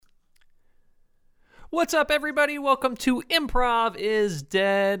What's up, everybody? Welcome to Improv is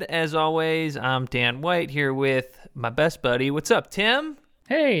Dead. As always, I'm Dan White here with my best buddy. What's up, Tim?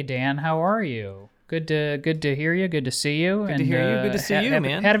 Hey, Dan. How are you? Good to hear you. Good to see you. Good to hear you. Good to see you,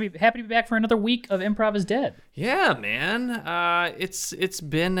 man. Happy to be back for another week of Improv is Dead. Yeah, man. It's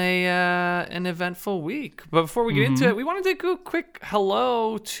been an eventful week. But before we get into it, we wanted to do a quick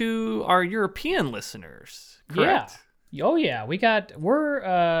hello to our European listeners. Correct? Yeah. Oh yeah, we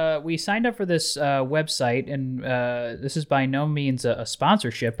signed up for this website, and this is by no means a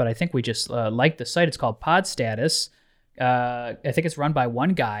sponsorship, but I think we just like the site. It's called Podstatus. I think it's run by one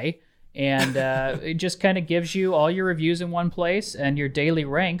guy, and it just kind of gives you all your reviews in one place and your daily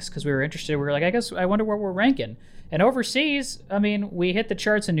ranks. Because we were interested, we were like, I wonder where we're ranking. And overseas, I mean, we hit the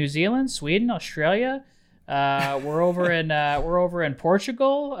charts in New Zealand, Sweden, Australia. We're over in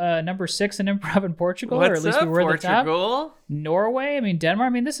Portugal, number 6 in improv in Portugal, What's or at least up, we were at the Portugal? top. Norway, I mean Denmark. I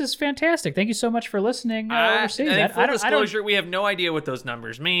mean, this is fantastic. Thank you so much for listening overseas. And in full disclosure, we have no idea what those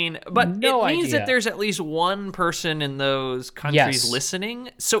numbers mean, but it means that there's at least one person in those countries listening.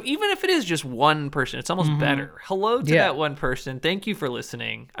 So even if it is just one person, it's almost better. Hello to that one person. Thank you for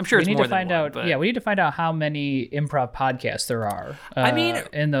listening. I'm sure it's more than one. But... Yeah, we need to find out how many improv podcasts there are.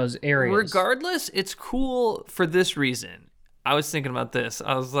 In those areas. Regardless, it's cool for this reason. I was thinking about this.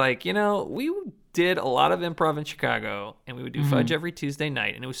 I was like, we did a lot of improv in Chicago, and we would do Fudge every Tuesday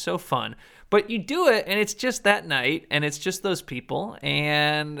night, and it was so fun. But you do it, and it's just that night, and it's just those people,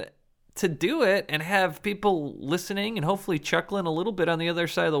 and to do it and have people listening and hopefully chuckling a little bit on the other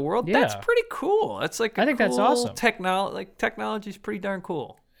side of the world, that's pretty cool. That's like I think that's awesome. Technology's pretty darn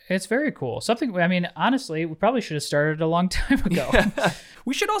cool. It's very cool. Honestly, we probably should have started a long time ago.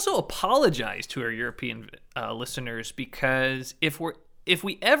 We should also apologize to our European listeners, because if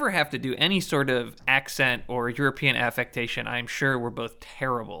we ever have to do any sort of accent or European affectation, I'm sure we're both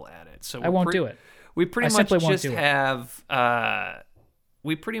terrible at it. So I won't do it. We pretty much just have... as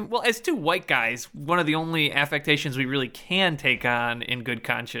two white guys, one of the only affectations we really can take on in good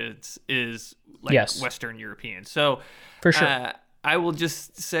conscience is Western European. So for sure. I will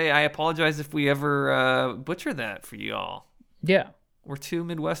just say I apologize if we ever butcher that for you all. Yeah. We're two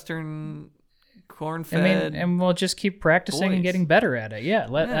Midwestern corn-fed and we'll just keep practicing and getting better at it. Yeah.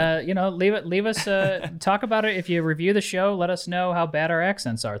 Leave us talk about it. If you review the show, let us know how bad our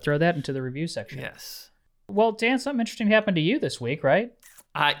accents are. Throw that into the review section. Yes. Well, Dan, something interesting happened to you this week, right?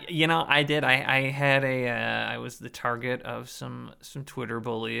 I did. I was the target of some Twitter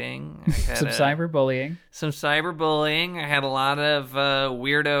bullying. Some cyberbullying. I had a lot of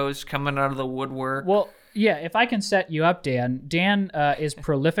weirdos coming out of the woodwork. Well, yeah, if I can set you up, Dan. Dan is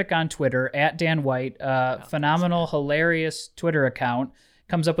prolific on Twitter, at Dan White. Phenomenal, hilarious Twitter account.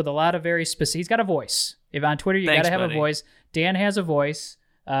 Comes up with a lot of very specific... He's got a voice. If on Twitter, you got to have a voice. Dan has a voice.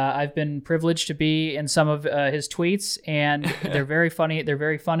 I've been privileged to be in some of his tweets, and they're very funny. They're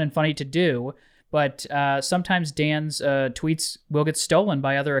very fun and funny to do. But sometimes Dan's tweets will get stolen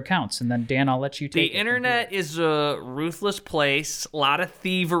by other accounts, and then Dan, I'll let you take it. The internet is a ruthless place. A lot of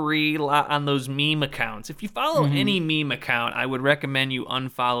thievery on those meme accounts. If you follow any meme account, I would recommend you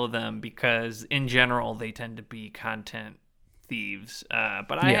unfollow them, because in general they tend to be content thieves.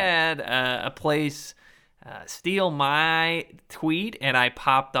 But I had a place steal my tweet, and I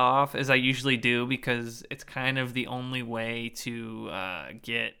popped off, as I usually do, because it's kind of the only way to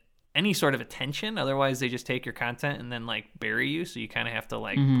get any sort of attention. Otherwise, they just take your content and then bury you, so you kind of have to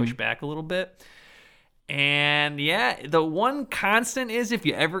push back a little bit. And yeah, the one constant is, if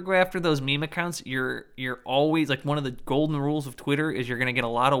you ever go after those meme accounts, you're always, one of the golden rules of Twitter is you're going to get a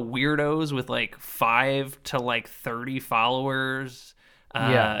lot of weirdos with 5 to 30 followers.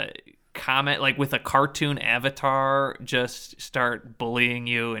 Comment with a cartoon avatar, just start bullying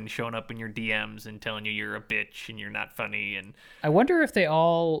you and showing up in your DMs and telling you you're a bitch and you're not funny. And I wonder if they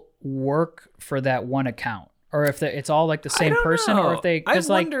all work for that one account, or if it's all the same person, or if they... I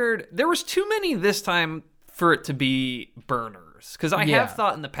wondered, there was too many this time for it to be burners, because I have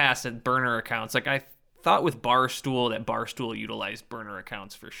thought in the past that burner accounts, I thought with Barstool that Barstool utilized burner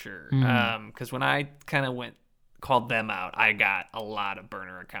accounts for sure, because when I kind of called them out, I got a lot of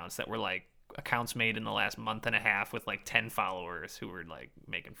burner accounts that were accounts made in the last month and a half with 10 followers who were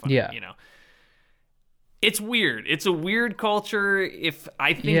making fun of, It's weird. It's a weird culture.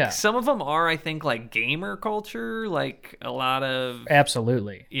 I think some of them are, gamer culture, a lot of...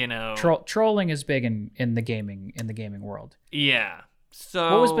 Absolutely. Trolling is big in the gaming world. Yeah.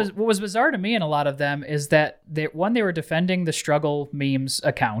 So what was bizarre to me in a lot of them is that they were defending the Struggle memes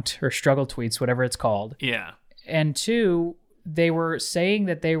account, or Struggle tweets, whatever it's called. Yeah. And 2, they were saying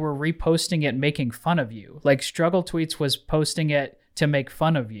that they were reposting it, making fun of you. Struggle Tweets was posting it to make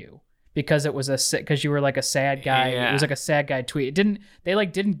fun of you. because it was because you were like a sad guy. Yeah. It was like a sad guy tweet. They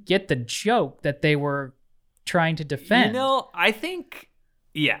didn't get the joke that they were trying to defend. I think,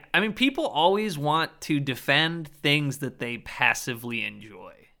 I mean, people always want to defend things that they passively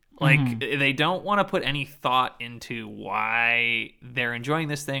enjoy. Like, they don't want to put any thought into why they're enjoying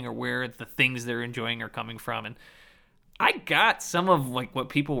this thing or where the things they're enjoying are coming from. And I got some of like what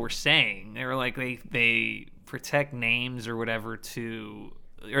people were saying. They were like, they protect names or whatever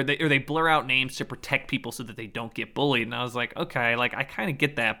or they blur out names to protect people so that they don't get bullied. And I was like, okay, like I kind of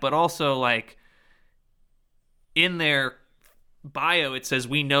get that, but also like in their bio it says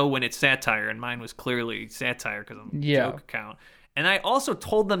we know when it's satire, and mine was clearly satire because of the joke account. And I also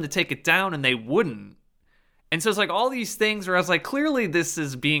told them to take it down, and they wouldn't. And so it's like all these things where I was like, clearly this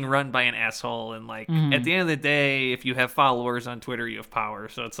is being run by an asshole. And like at the end of the day, if you have followers on Twitter, you have power.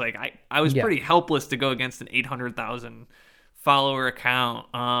 So it's like I was pretty helpless to go against an 800,000 follower account.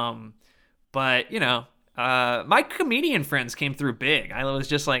 But my comedian friends came through big. I was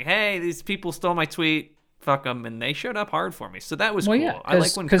just like, hey, these people stole my tweet. Fuck them. And they showed up hard for me. So that was cool. Yeah, I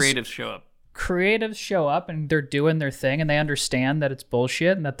like when creatives show up. Creatives show up and they're doing their thing and they understand that it's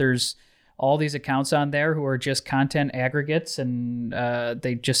bullshit and that there's all these accounts on there who are just content aggregates and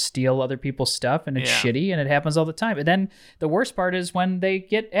they just steal other people's stuff and it's shitty and it happens all the time. And then the worst part is when they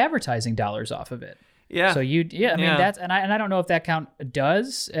get advertising dollars off of it. Yeah. So I mean that's and I don't know if that count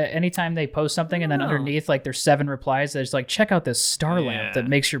does. Anytime they post something and then underneath like there's 7 replies that's like, check out this star lamp that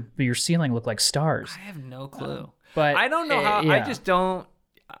makes your ceiling look like stars. I have no clue. But I don't know how. I just don't.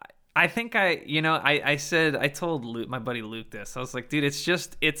 I think I told my buddy Luke this. I was like, dude, it's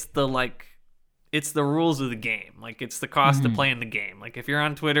the rules of the game. Like, it's the cost of playing the game. Like, if you're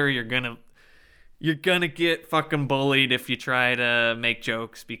on Twitter, you're gonna get fucking bullied if you try to make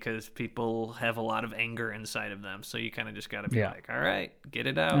jokes because people have a lot of anger inside of them. So you kind of just gotta be like, all right, get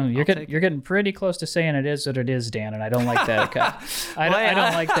it out. You're getting pretty close to saying it is what it is, Dan, and I don't like that. I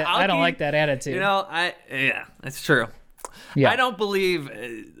don't like that. I don't like that attitude. It's true. Yeah. I don't believe,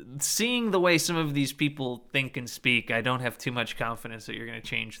 seeing the way some of these people think and speak, I don't have too much confidence that you're going to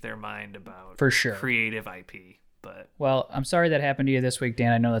change their mind about for sure creative IP. But well, I'm sorry that happened to you this week,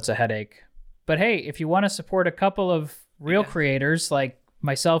 Dan. I know that's a headache. But hey, if you want to support a couple of real creators like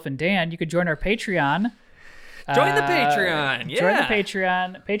myself and Dan, you could join our Patreon. Join the Patreon. Yeah. Join the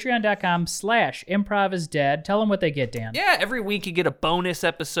Patreon. Patreon.com/improvisdead. Tell them what they get, Dan. Yeah, every week you get a bonus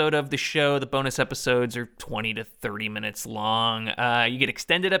episode of the show. The bonus episodes are 20 to 30 minutes long. You get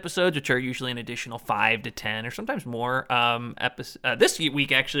extended episodes, which are usually an additional 5 to 10 or sometimes more. This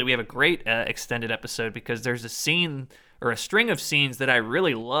week, actually, we have a great extended episode because there's a scene or a string of scenes that I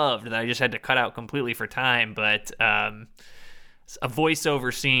really loved that I just had to cut out completely for time. But a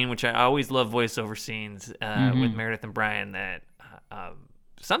voiceover scene, which I always love voiceover scenes with Meredith and Brian, that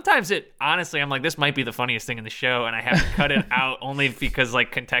sometimes honestly, I'm like, this might be the funniest thing in the show, and I have to cut it out only because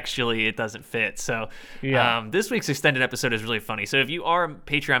like contextually it doesn't fit. So this week's extended episode is really funny. So if you are a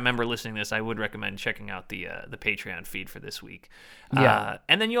Patreon member listening to this, I would recommend checking out the Patreon feed for this week.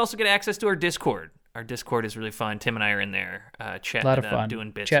 And then you also get access to our Discord. Our Discord is really fun. Tim and I are in there chatting, a lot of fun,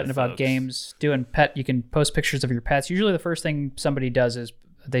 doing bits, chatting with about folks. games, doing pet. You can post pictures of your pets. Usually, the first thing somebody does is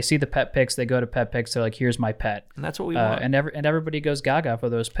they see the pet pics. They go to pet pics. They're like, "Here's my pet," and that's what we want. And everybody goes gaga for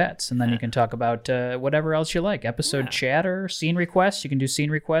those pets. And then you can talk about whatever else you like. Episode chatter, scene requests. You can do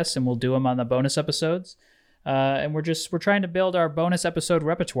scene requests, and we'll do them on the bonus episodes. And we're trying to build our bonus episode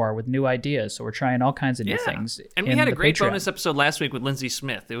repertoire with new ideas. So we're trying all kinds of new things. And we had a great bonus episode last week with Lindsay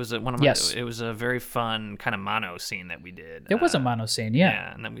Smith. It was it was a very fun kind of mono scene that we did. It was a mono scene,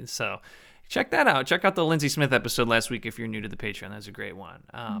 yeah. And then so check that out. Check out the Lindsay Smith episode last week if you're new to the Patreon. That's a great one.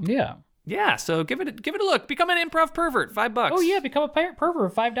 Yeah, so give it a look. Become an improv pervert, $5. Oh yeah, become a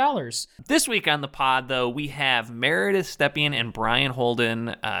pervert, $5. This week on the pod, though, we have Meredith Stepien and Brian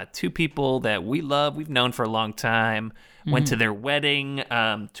Holden, 2 people that we love. We've known for a long time. Went to their wedding.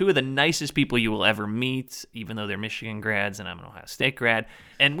 2 of the nicest people you will ever meet, even though they're Michigan grads and I'm an Ohio State grad.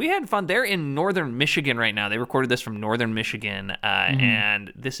 And we had fun. They're in Northern Michigan right now. They recorded this from Northern Michigan,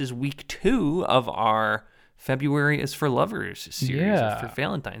 and this is week 2 of our February is for Lovers series for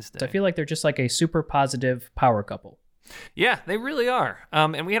Valentine's Day. So I feel like they're just like a super positive power couple. Yeah, they really are.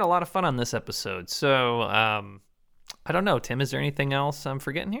 And we had a lot of fun on this episode. So I don't know, Tim, is there anything else I'm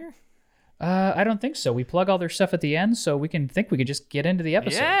forgetting here? I don't think so. We plug all their stuff at the end, so we could just get into the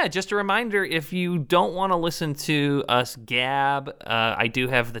episode. Yeah, just a reminder, if you don't want to listen to us gab, I do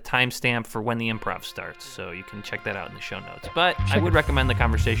have the timestamp for when the improv starts, so you can check that out in the show notes. But I would recommend the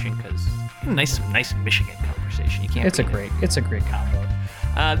conversation because nice Michigan conversation. It's a great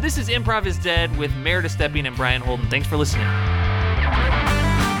combo. This is Improv is Dead with Meredith Stepien and Brian Holden. Thanks for listening.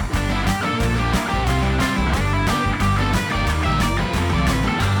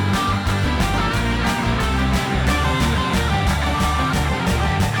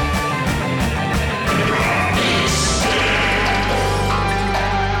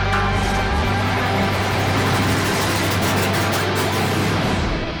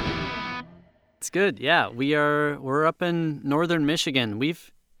 good. Yeah, we're up in northern Michigan.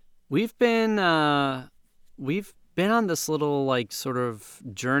 We've been on this little like sort of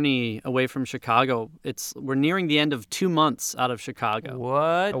journey away from Chicago. We're nearing the end of 2 months out of Chicago.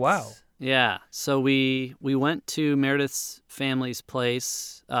 What? Oh, wow. Yeah, so we went to Meredith's family's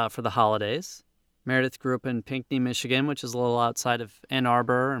place for the holidays. Meredith grew up in Pinckney, Michigan, which is a little outside of Ann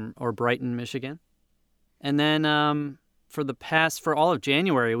Arbor or Brighton, Michigan. And then for all of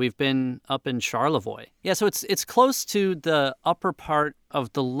January, we've been up in Charlevoix. Yeah, so it's close to the upper part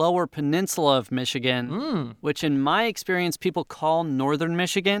of the lower peninsula of Michigan, which in my experience people call northern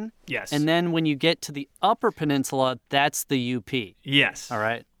Michigan. Yes. And then when you get to the upper peninsula, that's the UP. Yes. All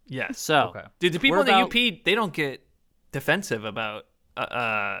right? Yes. So, Okay. Dude, the people We're in the about- UP, they don't get defensive about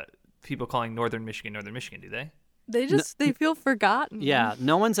people calling northern Michigan, do they? They feel forgotten. yeah,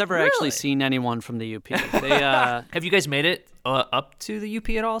 no one's ever actually Really? seen anyone from the UP. They Have you guys made it up to the UP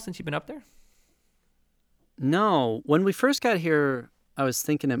at all since you've been up there? No, when we first got here, I was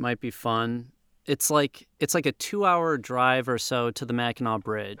thinking it might be fun. It's like a 2-hour drive or so to the Mackinac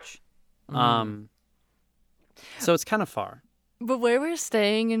Bridge. So it's kind of far. But where we're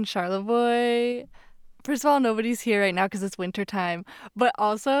staying in Charlevoix, first of all, nobody's here right now because it's wintertime. But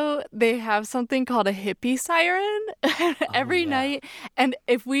also, they have something called a hippie siren every yeah. night. And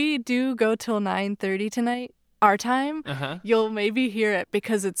if we do go till 9:30 tonight, our time, you'll maybe hear it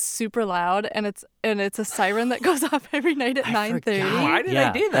because it's super loud and it's a siren that goes off every night at 9:30. Why did I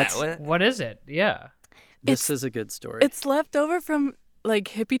Yeah, do that? that's- What is it? Yeah. This is a good story. It's left over from like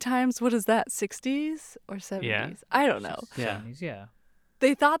hippie times. What is that? 60s or 70s? Yeah. I don't know. Yeah. 70s, yeah.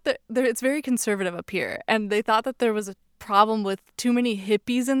 They thought that it's very conservative up here, and they thought that there was a problem with too many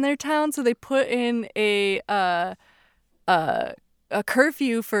hippies in their town, so they put in a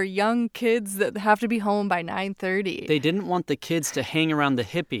curfew for young kids that have to be home by 9:30. They didn't want the kids to hang around the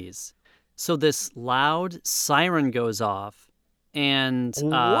hippies. So this loud siren goes off. And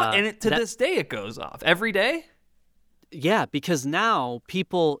What? And to that- this day, it goes off every day. Yeah, because now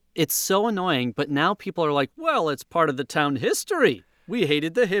it's so annoying, but now people are like, well, it's part of the town history. We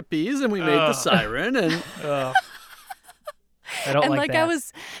hated the hippies and we made the siren. And I don't and like I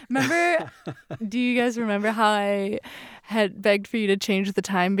that. remember, do you guys remember how I had begged for you to change the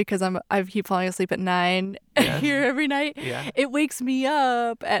time because I keep falling asleep at 9 here every night? Yeah. It wakes me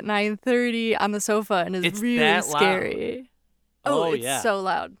up at 9:30 on the sofa and is It's really that loud. scary. Oh, it's yeah. so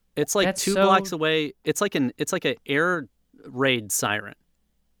loud. it's like That's 2 so- blocks away. It's like an air raid siren.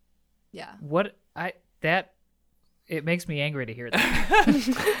 Yeah. It makes me angry to hear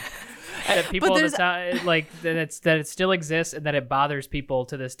that. That people in the there's- town, like that it still exists and that it bothers people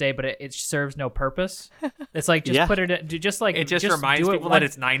to this day, but it serves no purpose. It's like just Yeah. put it just like It just do reminds it people one- that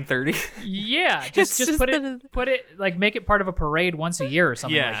it's 9:30. yeah. It's Just just put that it like make it part of a parade once a year or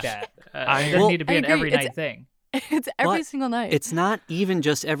something Yeah. like that. I- It doesn't Well, need to be I an agree. every It's- night thing. It's every But single night. It's not even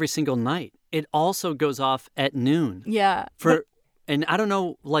just every single night. It also goes off at noon. yeah. And I don't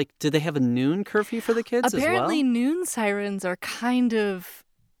know, like, do they have a noon curfew for the kids Apparently, as noon sirens are kind of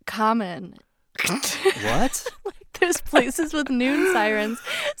common. well? What? There's places with noon sirens,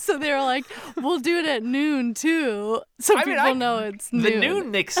 so they were like, "We'll do it at noon too, so I mean, people know it's noon." The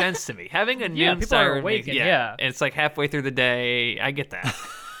noon makes sense to me. Having a noon Yeah, people are siren, awakened, yeah. yeah. And it's like halfway through the day. I get that.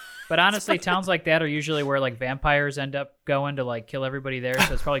 But honestly, towns like that are usually where like vampires end up going to like kill everybody there.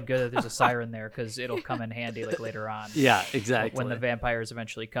 So it's probably good that there's a siren there because it'll come in handy like later on. Yeah, exactly. When the vampires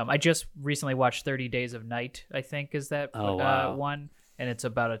eventually come. I just recently watched 30 Days of Night, I think is that Oh, wow. one. And it's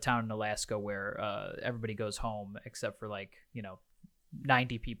about a town in Alaska where everybody goes home except for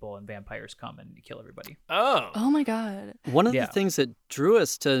 90 people and vampires come and kill everybody. Oh. Oh my god! One of Yeah. the things that drew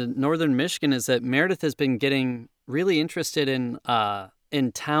us to northern Michigan is that Meredith has been getting really interested in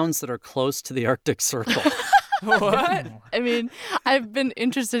towns that are close to the Arctic Circle. What? I mean, I've been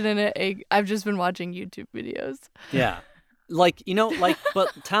interested in it. I've just been watching YouTube videos. Yeah.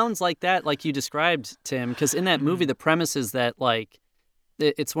 But towns like that, like you described, Tim, because in that movie, the premise is that,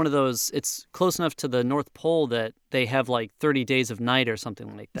 it's one of those, it's close enough to the North Pole that they have, 30 days of night or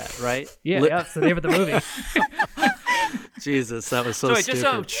something like that, right? Yeah, that's the name of the movie. Jesus, that was so So wait, just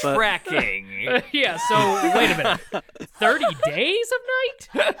stupid. so tracking. Yeah, so wait a minute. 30 days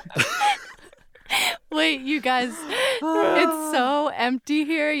of night? Wait, you guys, it's so empty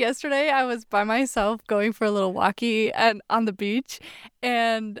here. Yesterday, I was by myself going for a little walkie and on the beach,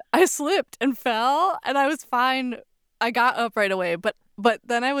 and I slipped and fell, and I was fine. I got up right away, but But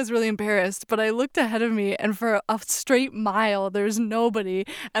then I was really embarrassed. But I looked ahead of me, and for a straight mile, there's nobody.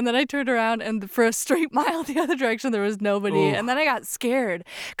 And then I turned around, and for a straight mile the other direction, there was nobody. Ooh. And then I got scared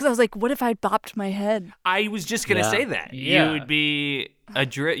because I was like, what if I bopped my head? I was just gonna say that. Yeah. You would be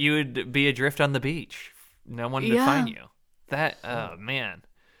adrift on the beach. No one to find you. That man.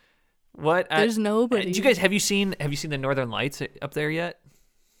 What? There's nobody. Did you guys have you seen the Northern Lights up there yet?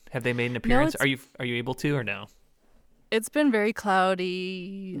 Have they made an appearance? Are you able to or no? It's been very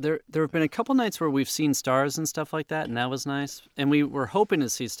cloudy. There have been a couple nights where we've seen stars and stuff like that, and that was nice. And we were hoping to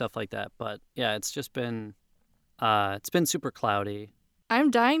see stuff like that, but yeah, it's just been super cloudy.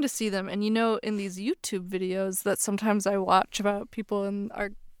 I'm dying to see them. And in these YouTube videos that sometimes I watch about people in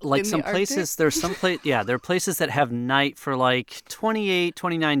our Like in some the Arctic? places, there are places that have night for like 28,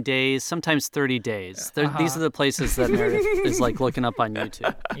 29 days, sometimes 30 days. These are the places that Meredith is like looking up on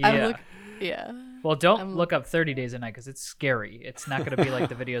YouTube. Yeah. Well, don't look up 30 Days a Night because it's scary. It's not going to be like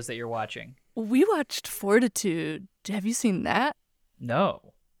the videos that you're watching. We watched Fortitude. Have you seen that?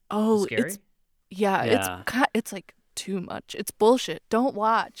 No. Oh, Scary? It's like too much. It's bullshit. Don't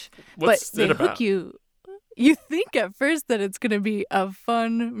watch. What's but it they about? hook you. You think at first that it's going to be a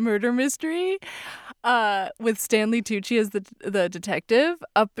fun murder mystery with Stanley Tucci as the detective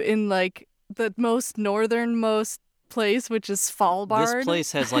up in like the most northernmost place, which is Svalbard. This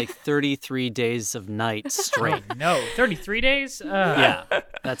place has like 33 days of night straight. No, 33 days? Yeah,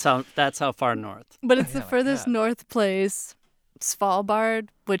 that's how far north. But it's the furthest north place, Svalbard,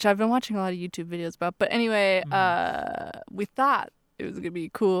 which I've been watching a lot of YouTube videos about. But anyway, we thought it was going to be a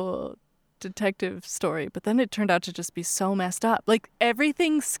cool detective story, but then it turned out to just be so messed up. Like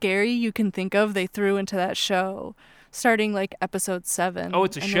everything scary you can think of, they threw into that show, starting like episode 7. Oh,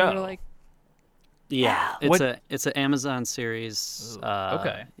 it's a and show. Then we're like, Yeah, it's an Amazon series.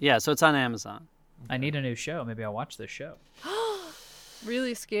 Okay. Yeah, so it's on Amazon. I need a new show. Maybe I'll watch this show.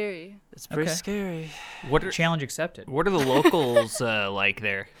 really scary. It's pretty Okay. scary. Challenge accepted. What are the locals like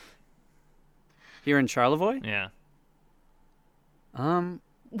there? Here in Charlevoix? Yeah.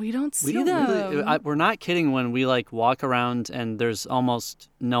 We don't see We them. don't really. We're not kidding when we like walk around and there's almost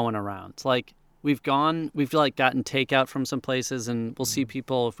no one around. Like we've gotten takeout from some places, and we'll see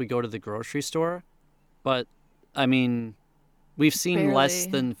people if we go to the grocery store. But I mean, we've seen less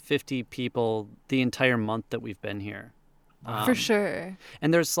Barely. than 50 people the entire month that we've been here. For sure.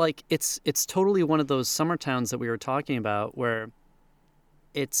 And there's like it's totally one of those summer towns that we were talking about where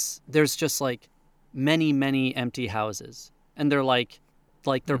there's just like many empty houses, and they're like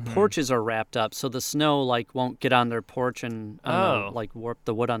their porches are wrapped up so the snow like won't get on their porch and like warp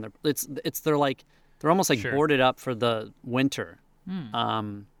the wood on their they're almost like Sure. boarded up for the winter.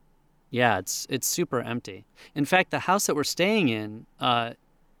 Yeah, it's super empty. In fact, the house that we're staying in, so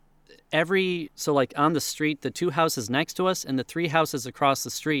like on the street, the 2 houses next to us and the 3 houses across the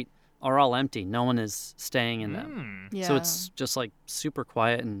street are all empty. No one is staying in them. Yeah. So it's just like super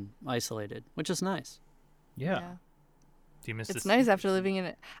quiet and isolated, which is nice. Yeah. Do you miss It's this? nice after living in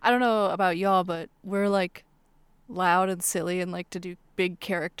it. I don't know about y'all, but we're like loud and silly and like to do big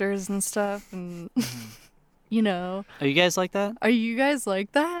characters and stuff. And, Are you guys like that? are you guys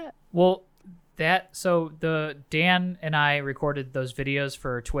like that? Well, Dan and I recorded those videos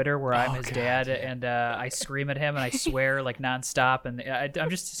for Twitter where I'm his dad and I scream at him and I swear like nonstop, and I'm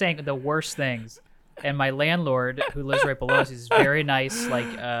just saying the worst things. And my landlord, who lives right below us, he's very nice, like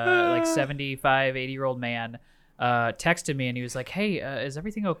 75, 80-year-old man, texted me and he was like, "Hey, is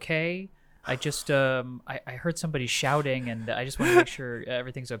everything okay? I just I heard somebody shouting and I just want to make sure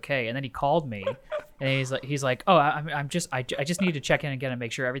everything's okay." And then he called me and he's like, "Oh, I just need to check in again and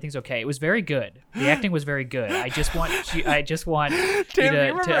make sure everything's okay." It was very good. The acting was very good. I just want Tim, do you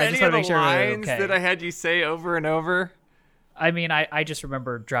remember any of the lines that I had you say over and over? I mean, I just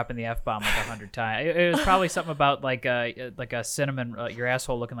remember dropping the F-bomb like 100 times. It was probably something about like a cinnamon, your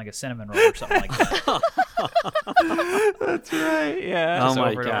asshole looking like a cinnamon roll or something like that. That's right. Yeah. Oh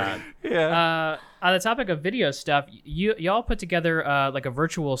my over and god. Yeah. On the topic of video stuff, y'all put together like a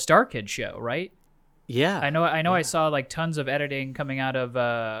virtual Star Kid show, right? Yeah. I know. I saw like tons of editing coming out of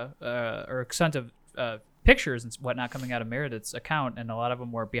or tons of pictures and whatnot coming out of Meredith's account, and a lot of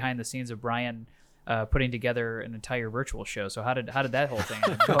them were behind the scenes of Brian putting together an entire virtual show. So how did that whole thing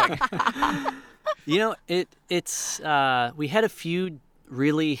end up going? It's we had a few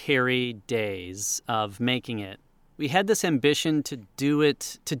really hairy days of making it. We had this ambition to do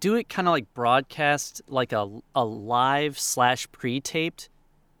it kind of like broadcast, like a live / pre-taped.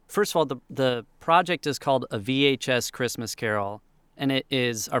 First of all, the project is called A VHS Christmas Carol, and it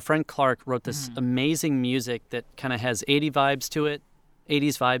is our friend Clark wrote this amazing music that kind of has 80s vibes to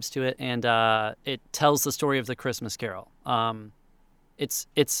it, and it tells the story of the Christmas Carol.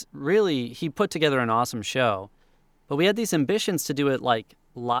 it's really, he put together an awesome show, but we had these ambitions to do it like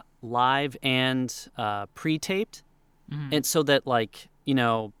live and pre-taped, and so that like, you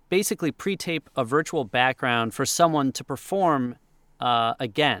know, basically pre-tape a virtual background for someone to perform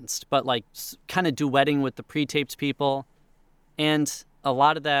against, but like kind of duetting with the pre-taped people, and a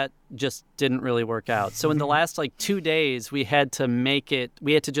lot of that just didn't really work out. So in the last like 2 days, we had to make it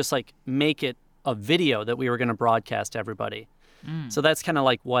a video that we were going to broadcast to everybody. So that's kind of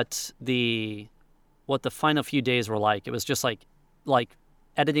like what the final few days were like. It was just like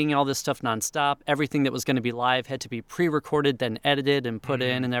editing all this stuff nonstop. Everything that was going to be live had to be pre-recorded, then edited and put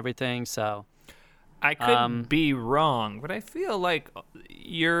in and everything. So I could be wrong, but I feel like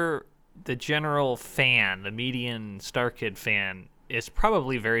the general fan, the median StarKid fan, is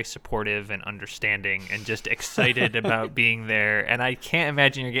probably very supportive and understanding and just excited about being there. And I can't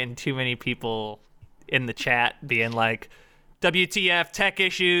imagine you're getting too many people in the chat being like, WTF, tech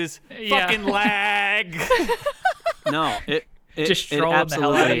issues, fucking lag. No, it just trolling the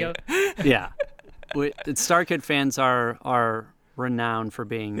hell out of you. Yeah. StarKid fans are renowned for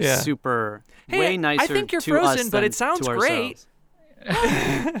being super, way nicer I think you're to frozen, us but than it sounds to great.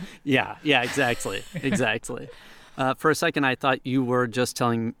 Yeah, exactly. For a second, I thought you were just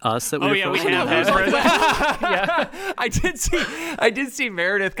telling us that we were we frozen. have had frozen. Yeah, I did see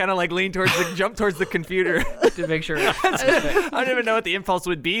Meredith kind of like jump towards the computer To make sure. I don't even know what the impulse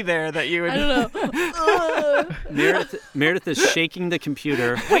would be there that you would. I don't know. Meredith is shaking the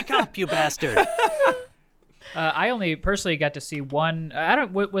computer. Wake up, you bastard! I only personally got to see one.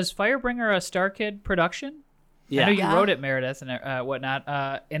 Was Firebringer a StarKid production? Yeah. I know you wrote it, Meredith, and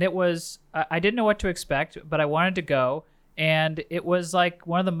whatnot. And it was, I didn't know what to expect, but I wanted to go. And it was like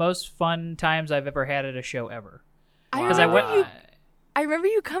one of the most fun times I've ever had at a show ever. I remember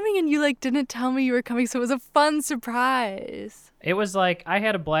you coming and you like didn't tell me you were coming, so it was a fun surprise. It was like, I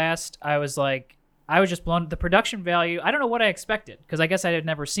had a blast. I was just blown. The production value, I don't know what I expected, because I guess I had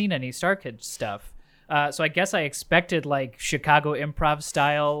never seen any StarKid stuff. So I guess I expected like Chicago improv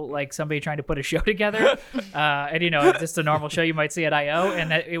style, like somebody trying to put a show together, and just a normal show you might see at I.O.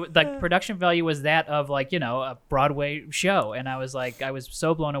 And that production value was that of like a Broadway show, and I was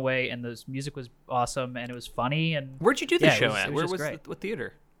so blown away, and the music was awesome, and it was funny. And where'd you do the show at? It Where was was great. what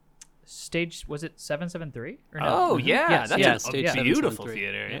theater? Stage, was it 773? Or no? Oh yeah, that's Stage a beautiful 773.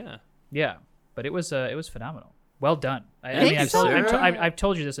 theater. Yeah, but it was phenomenal. Well done. Thank you, sir. I've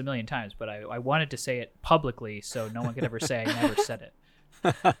told you this a million times, but I wanted to say it publicly so no one could ever say I never said it.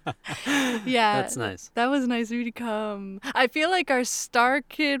 Yeah. That's nice. That was nice of you to come. I feel like our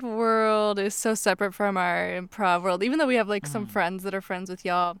StarKid world is so separate from our improv world, even though we have like some friends that are friends with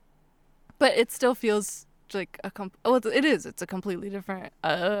y'all. But it still feels like it's a completely different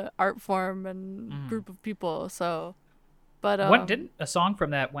art form and group of people. So, but Didn't a song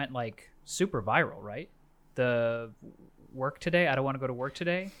from that went like super viral, right? The work today. I don't want to go to work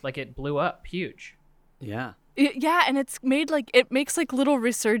today. Like it blew up huge. Yeah. Yeah, and it makes like little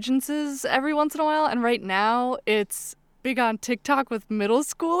resurgences every once in a while. And right now it's big on TikTok with middle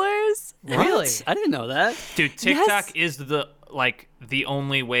schoolers. Really? What? I didn't know that. Dude, TikTok is the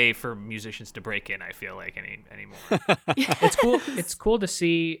only way for musicians to break in. I feel like anymore. It's cool. It's cool to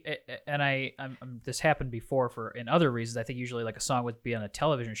see, and this happened before in other reasons. I think usually like a song would be on a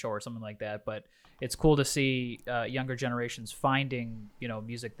television show or something like that, but it's cool to see younger generations finding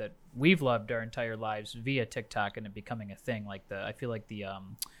music that we've loved our entire lives via TikTok and it becoming a thing. Like I feel like the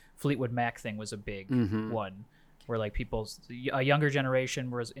Fleetwood Mac thing was a big one, where like a younger generation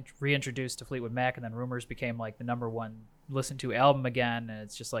was reintroduced to Fleetwood Mac, and then Rumors became like the number one listened to album again, and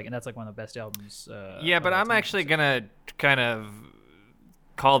it's just like, and that's like one of the best albums. Yeah, but I'm actually gonna kind of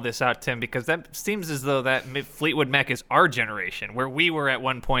call this out, Tim, because that seems as though that Fleetwood Mac is our generation, where we were at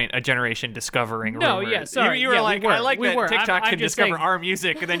one point a generation discovering Rumors. Yeah, sorry. You were like, I like that TikTok can discover saying, our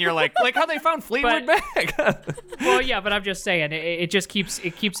music, and then you're like how they found Fleetwood Mac. Well, yeah, but I'm just saying it just keeps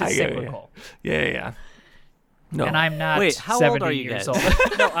it cyclical. Yeah. No. And I'm not. Wait, how 70 old are you years guys?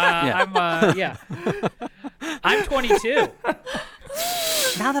 old. No, I'm 22.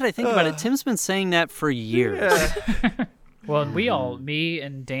 Now that I think about it, Tim's been saying that for years. Well, me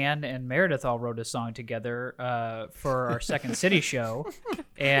and Dan and Meredith all wrote a song together for our Second City show,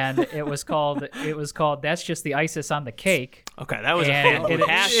 and it was called "That's Just the Isis on the Cake." Okay, that was a And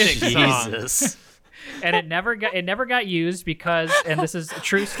fantastic song. Jesus. And it never got used because, and this is a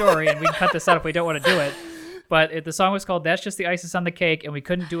true story, and we can cut this out if we don't want to do it. But the song was called "That's Just the Isis on the Cake," and we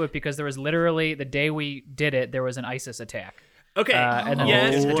couldn't do it because there was literally the day we did it, there was an ISIS attack. Okay. And then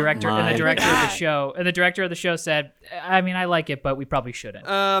yes. the director my of the God. show said, I mean, I like it, but we probably shouldn't.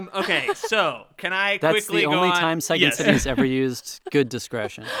 Okay. So can I That's quickly the go only on? time Second Yes. City has ever used good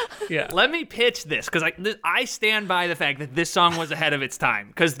discretion. Yeah. Let me pitch this because I stand by the fact that this song was ahead of its time.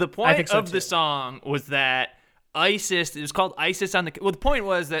 Because the think point so, of too. the song was that ISIS, it was called ISIS on the. Well, the point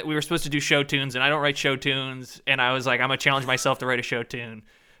was that we were supposed to do show tunes, and I don't write show tunes, and I was like, I'm gonna challenge myself to write a show tune.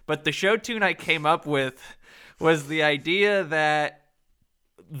 But the show tune I came up with was the idea that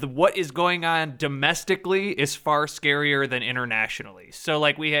what is going on domestically is far scarier than internationally. So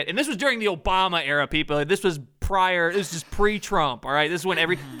like we had, and this was during the Obama era, people. This was prior. This is pre-Trump. All right, this is when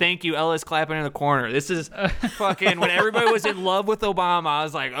thank you, Ellis clapping in the corner. This is fucking when everybody was in love with Obama. I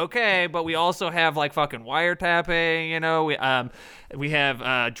was like, okay, but we also have like fucking wiretapping. You know, we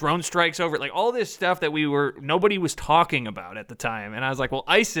have drone strikes over like all this stuff that nobody was talking about at the time. And I was like, well,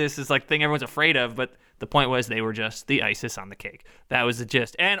 ISIS is like the thing everyone's afraid of, but the point was they were just the ISIS on the cake. That was the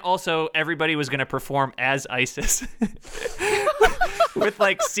gist. And also everybody was going to perform as ISIS with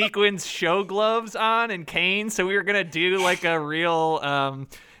like sequins show gloves on and canes. So we were going to do like a real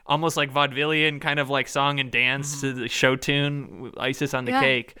almost like vaudevillian kind of like song and dance to the show tune with ISIS on the Yeah,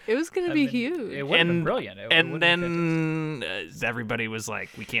 cake. It was gonna be huge. It would have been brilliant. And then everybody was like,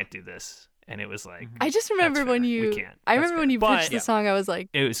 we can't do this. And it was like, I just remember That's when fair. you. We can't. I That's remember fair. when you But, pitched yeah. the song. I was like,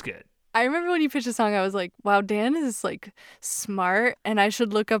 it was good. I remember when you pitched the song. I was like, wow, Dan is like smart, and I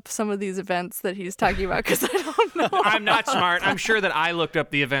should look up some of these events that he's talking about because I don't know. I'm not smart. I'm sure that I looked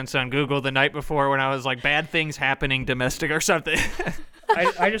up the events on Google the night before when I was like, bad things happening domestic or something.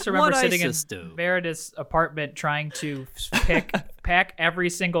 I just remember What sitting in ISIS do? Meredith's apartment trying to pack every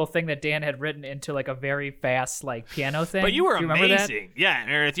single thing that Dan had written into like a very fast like piano thing. But you were Do remember that? amazing. Yeah,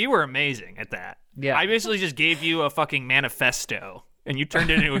 Meredith, you were amazing at that. Yeah. I basically just gave you a fucking manifesto and you turned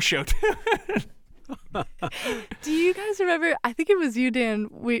it into a show tune. Do you guys remember? I think it was you, Dan.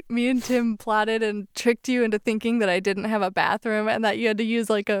 Me and Tim plotted and tricked you into thinking that I didn't have a bathroom and that you had to use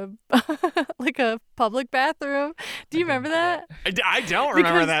like a like a public bathroom. Do you remember that? I don't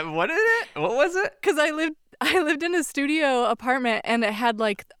remember Because- that. What is it? What was it? Because I lived in a studio apartment and it had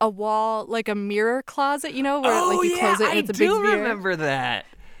like a wall, like a mirror closet, you know, where like you close it and it's a big do mirror. remember that.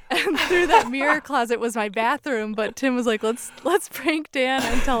 And through that mirror closet was my bathroom. But Tim was like, let's prank Dan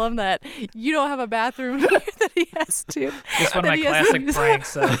and tell him that you don't have a bathroom here that he has to. It's one of that my he has to classic use.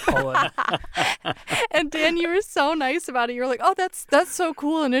 pranks that I'm pulling. And Dan, you were so nice about it. You were like, oh, that's so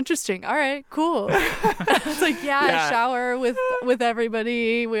cool and interesting. All right, cool. I was like, yeah, Yeah. I shower with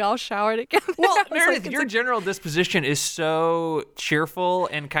everybody. We all shower together. Well, I was Meredith, like, it's your general disposition is so cheerful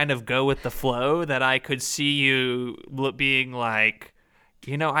and kind of go with the flow that I could see you being like,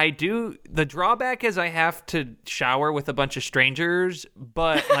 you know, I do. The drawback is I have to shower with a bunch of strangers,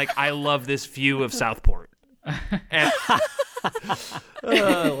 but like I love this view of Southport. And, I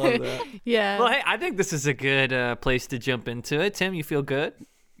love that. yeah. Well, hey, I think this is a good place to jump into it. Tim, you feel good?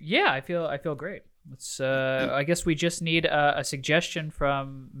 Yeah, I feel great. Let's. I guess we just need a suggestion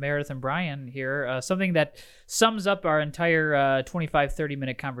from Meredith and Brian here. Something that sums up our entire 25-30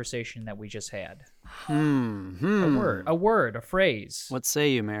 minute conversation that we just had. A word, a phrase. What say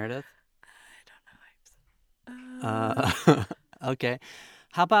you, Meredith? I don't know. Okay.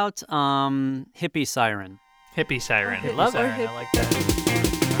 How about hippie siren? Hippie siren. Hippie Love siren, it. I like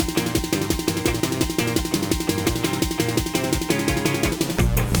that.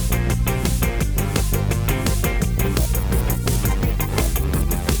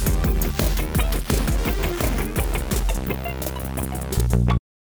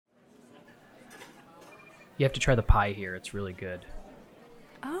 You have to try the pie here. It's really good.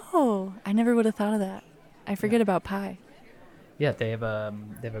 Oh, I never would have thought of that. I forget about pie. Yeah, they have a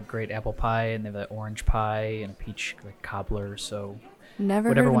great apple pie and they have an orange pie and a peach like, cobbler. So Never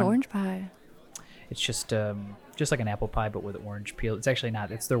Whatever heard of an one- orange pie. it's just like an apple pie but with orange peel. It's actually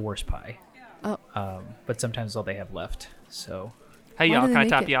not. It's their worst pie. Oh. But sometimes all they have left. So Hey, Why y'all, do they can I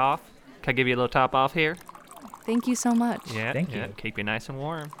make top it? you off? Can I give you a little top off here? Thank you so much. Yeah. Thank yeah, you. Keep you nice and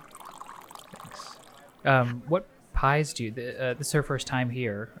warm. what pies do you? This is her first time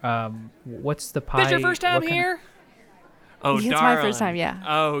here. What's the pie? This your first time what kind of- here? Oh, It's my darling. first time, yeah.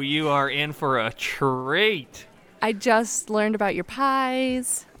 Oh, you are in for a treat. I just learned about your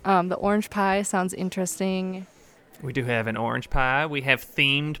pies. The orange pie sounds interesting. We do have an orange pie. We have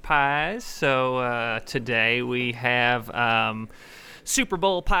themed pies. So today we have Super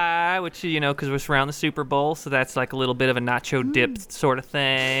Bowl pie, which, you know, because we're around the Super Bowl. So that's like a little bit of a nacho dip sort of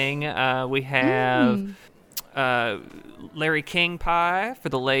thing. We have Larry King pie for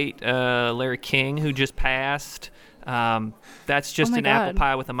the late Larry King, who just passed. That's just Oh my an apple God.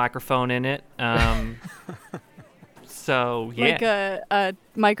 pie with a microphone in it. So yeah. Like a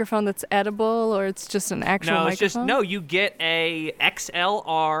microphone that's edible, or it's just an actual No, microphone? it's just no. You get a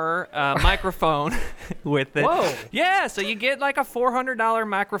XLR microphone with it. Whoa. Yeah, so you get like a $400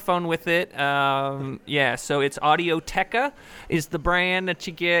 microphone with it. Yeah, so it's Audio-Technica is the brand that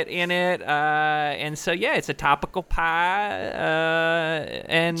you get in it, and so yeah, it's a topical pie.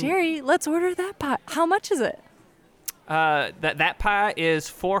 And Jerry, let's order that pie. How much is it? that pie is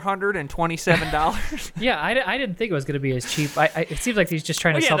 $427. Yeah, I didn't think it was going to be as cheap. It seems like he's just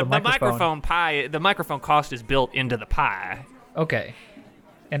trying to Well, yeah, sell the the microphone. microphone pie. The microphone cost is built into the pie. Okay.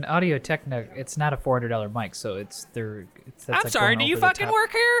 And Audio-Technica, it's not a $400 mic, so that's I'm like sorry. going Do you over the fucking top.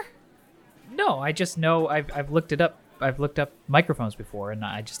 work here? No, I just know I've looked it up. I've looked up microphones before, and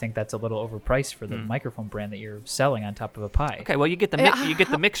I just think that's a little overpriced for the microphone brand that you're selling on top of a pie. Okay, well you get the you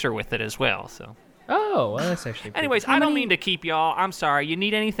get the mixer with it as well. So, Oh, well, that's actually. Pretty anyways, How I don't many- mean to keep y'all. I'm sorry. You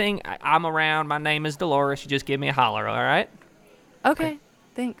need anything? I'm around. My name is Dolores. You just give me a holler. All right. Okay,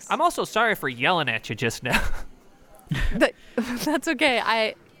 thanks. I'm also sorry for yelling at you just now. That's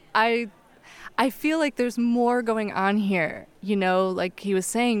okay. I feel like there's more going on here. You know, like he was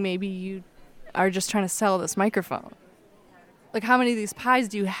saying, maybe you are just trying to sell this microphone. Like, how many of these pies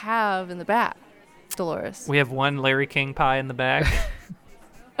do you have in the back, Dolores? We have one Larry King pie in the back.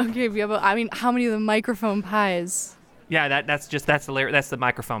 Okay, we have. How many of the microphone pies? Yeah, that's the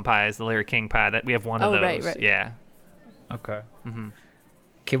microphone pie. Is the Larry King pie that we have one of Oh, those? right. Yeah. Okay. Mm-hmm.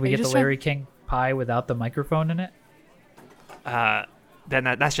 Can we Are you get the just Larry King pie without the microphone in it? Then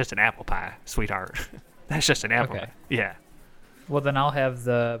that's just an apple pie, sweetheart. That's just an apple Okay. pie. Yeah. Well, then I'll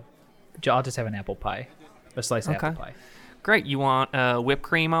just have an apple pie, a slice of apple pie. Great. You want whipped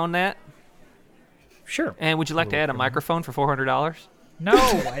cream on that? Sure. And would you like to add a microphone for $400? No,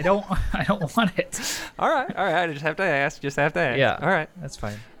 I don't. I don't want it. All right. I just have to ask. Yeah. All right. That's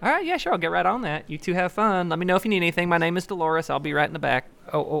fine. All right. Yeah, sure. I'll get right on that. You two have fun. Let me know if you need anything. My name is Dolores. I'll be right in the back.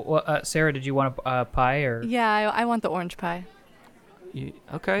 Sarah, did you want a pie or? Yeah, I want the orange pie.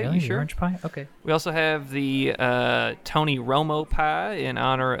 Okay. Really? You sure? Orange pie? Okay. We also have the Tony Romo pie in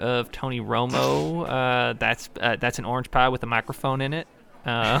honor of Tony Romo. That's an orange pie with a microphone in it.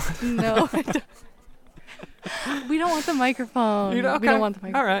 No, I don't. We don't want the microphone. We don't want the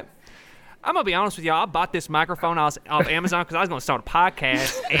microphone. All right. I'm gonna be honest with y'all. I bought this microphone off Amazon because I was gonna start a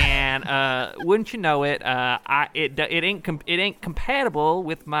podcast, and wouldn't you know it, it ain't compatible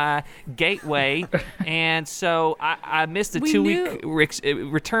with my gateway, and so I missed the We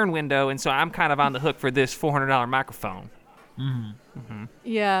 2-week return window, and so I'm kind of on the hook for this $400 microphone.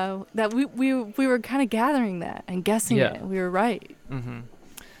 Yeah, that we were kind of gathering that and guessing Yeah. it. We were right.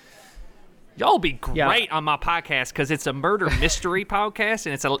 Y'all be great Yeah. on my podcast because it's a murder mystery podcast,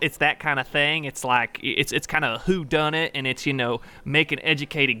 and it's that kind of thing. It's like it's kind of a whodunit, and it's making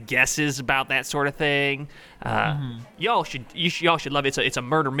educated guesses about that sort of thing. Y'all should love it. It's a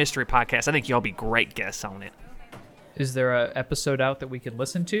murder mystery podcast. I think y'all be great guests on it. Is there a episode out that we can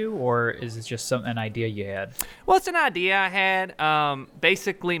listen to, or is it just an idea you had? Well, it's an idea I had.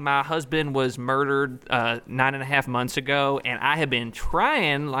 Basically, my husband was murdered 9.5 months ago, and I have been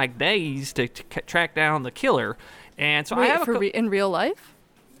trying like days to track down the killer. And so I Wait, have in real life?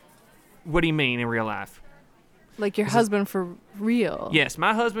 What do you mean in real life? Like your husband for real? Yes,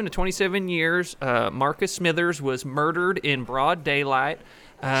 my husband of 27 years, Marcus Smithers, was murdered in broad daylight.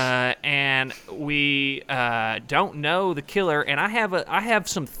 And we don't know the killer, and I have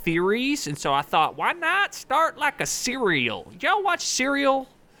some theories, and so I thought, why not start like a serial? Y'all watch Serial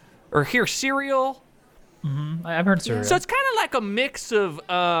or hear Serial? I've heard Serial. So it's kind of like a mix of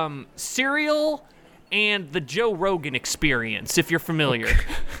Serial and the Joe Rogan Experience, if you're familiar.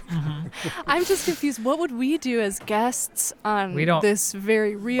 I'm just confused. What would we do as guests on We don't- this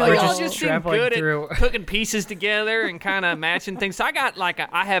very real? We're Y'all just just seem traveling good through- at putting pieces together and kind of matching things. So I got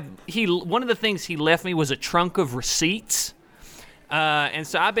one of the things he left me was a trunk of receipts. And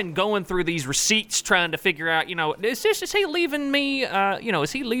so I've been going through these receipts trying to figure out, is he leaving me,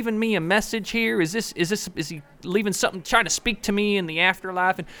 is he leaving me a message here? Is he leaving something, trying to speak to me in the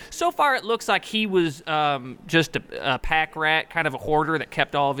afterlife? And so far it looks like he was just a pack rat, kind of a hoarder that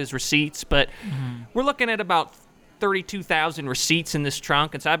kept all of his receipts. But we're looking at about 32,000 receipts in this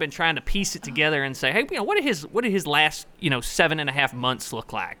trunk, and so I've been trying to piece it together and say, hey, what did his last 7.5 months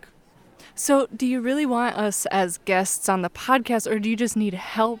look like? So, do you really want us as guests on the podcast, or do you just need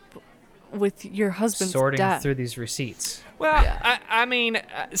help with your husband's sorting death? through these receipts. Well,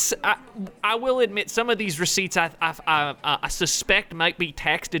 I will admit some of these receipts I suspect might be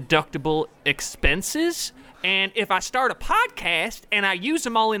tax deductible expenses. And if I start a podcast and I use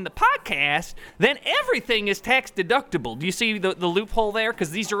them all in the podcast, then everything is tax deductible. Do you see the loophole there?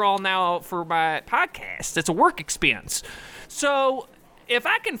 Because these are all now for my podcast. It's a work expense. So if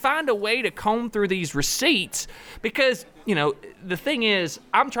I can find a way to comb through these receipts, because the thing is,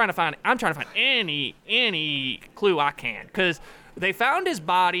 I'm trying to find any clue I can, because they found his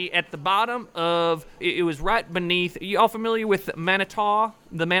body at the bottom of it was right beneath. You all familiar with the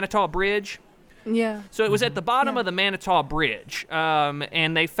Manitou Bridge? Yeah. So it was at the bottom of the Manitou Bridge,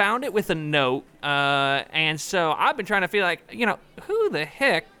 and they found it with a note. And so I've been trying to feel like, who the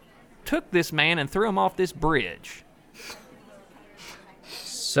heck took this man and threw him off this bridge?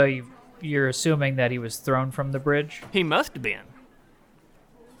 So you're assuming that he was thrown from the bridge? He must have been.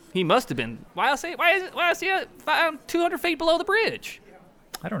 Why else is he found 200 feet below the bridge?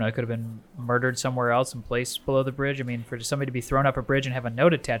 I don't know. It could have been murdered somewhere else and placed below the bridge. I mean, for somebody to be thrown up a bridge and have a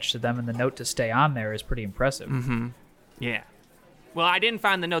note attached to them and the note to stay on there is pretty impressive. Mm-hmm. Yeah. Well, I didn't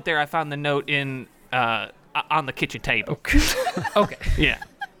find the note there. I found the note on the kitchen table. Okay. Yeah.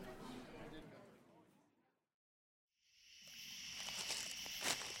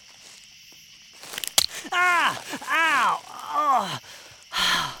 Ow! Oh.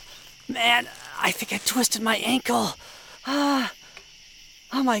 Man, I think I twisted my ankle.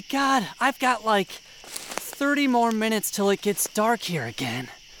 Oh my God, I've got like 30 more minutes till it gets dark here again.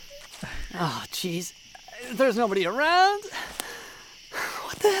 Oh, jeez. There's nobody around.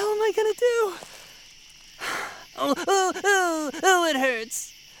 What the hell am I gonna do? Oh, it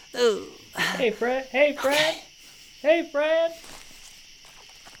hurts. Oh. Hey, Fred. Hey, Fred.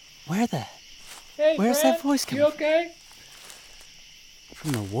 Where's that voice coming You okay?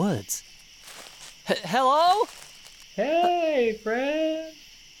 from the woods? Hello? Hey, Fred.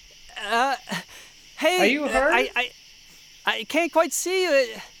 Hey. Are you hurt? I can't quite see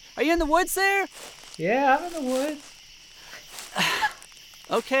you. Are you in the woods there? Yeah, I'm in the woods.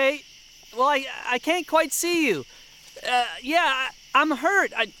 Okay. Well, I can't quite see you. Yeah, I'm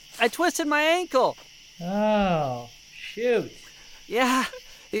hurt. I twisted my ankle. Oh, shoot. Yeah.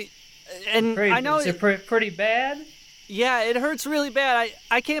 And I know Is it pretty bad? Yeah, it hurts really bad.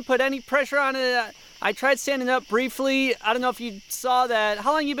 I can't put any pressure on it. I tried standing up briefly. I don't know if you saw that.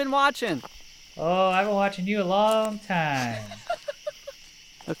 How long you been watching? Oh, I've been watching you a long time.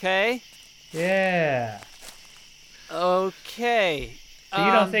 Okay. Yeah. Okay. So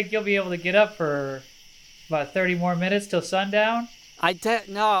you don't think you'll be able to get up for about 30 more minutes till sundown?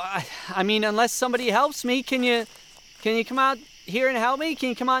 No. I mean, unless somebody helps me, can you come out here and help me? Can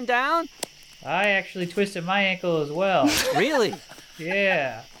you come on down? I actually twisted my ankle as well. Really?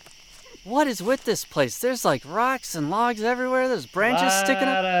 Yeah. What is with this place? There's like rocks and logs everywhere. There's branches sticking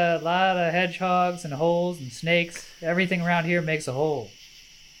up. A lot of hedgehogs and holes and snakes. Everything around here makes a hole.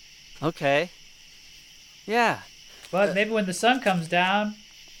 Okay. Yeah. But maybe when the sun comes down,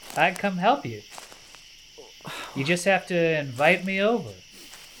 I'd come help you. You just have to invite me over.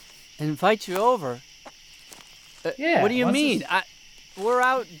 Invite you over? Yeah. What do you mean? We're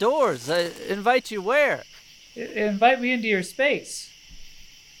outdoors. Invite you where? Invite me into your space.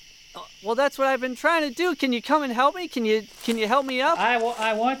 Well, that's what I've been trying to do. Can you come and help me? Can you help me up? I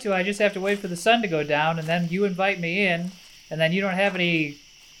want to. I just have to wait for the sun to go down, and then you invite me in, and then you don't have any.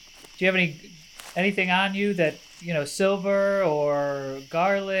 Do you have anything on you that silver or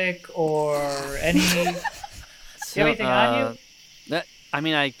garlic or any? Do you have anything on you?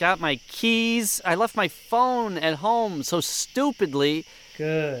 I got my keys. I left my phone at home so stupidly.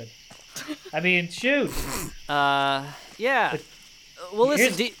 Good. I mean, shoot. Yeah. Well,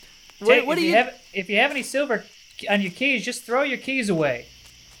 listen. What do you have? If you have any silver on your keys, just throw your keys away.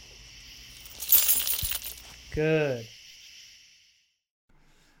 Good.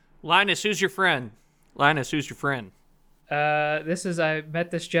 Linus, who's your friend? I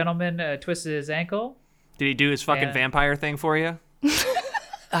met this gentleman, twisted his ankle. Did he do his fucking vampire thing for you?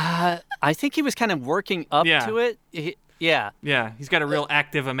 I think he was kind of working up to it. Yeah. Yeah, he's got a real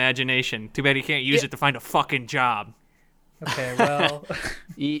active imagination. Too bad he can't use it to find a fucking job. Okay, well.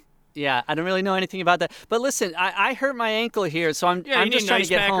 Yeah, I don't really know anything about that. But listen, I hurt my ankle here, so I'm just trying to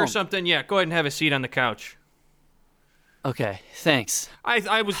get home. Or something. Yeah, go ahead and have a seat on the couch. Okay, thanks.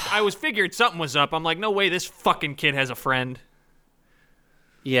 I was figured something was up. I'm like, no way, this fucking kid has a friend.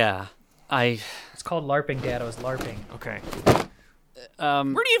 Yeah, It's called LARPing, Dad. I was LARPing. Okay.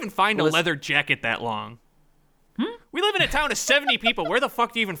 Where do you even find a leather jacket that long? We live in a town of 70 people. Where the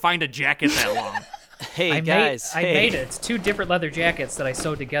fuck do you even find a jacket that long? Hey, I guys. made it. It's two different leather jackets that I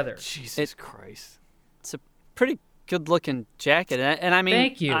sewed together. Jesus Christ. It's a pretty good-looking jacket. And I mean...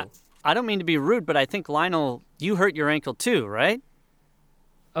 Thank you. I don't mean to be rude, but I think, Lionel, you hurt your ankle too, right?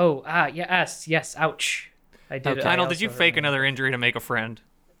 Oh, yes, ouch. I did. Okay. Lionel, I did you also fake hurt my- another injury to make a friend?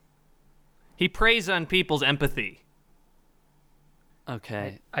 He preys on people's empathy.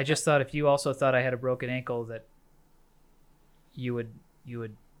 Okay. I just thought if you also thought I had a broken ankle, that you would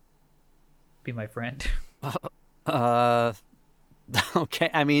be my friend. Okay.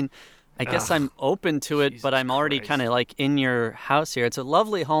 I mean, I guess Ugh. I'm open to it, but Jesus I'm already Christ. kind of like in your house here. It's a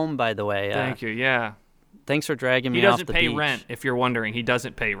lovely home, by the way. Thank you. Yeah. Thanks for dragging me He off doesn't the pay beach. rent, if you're wondering. He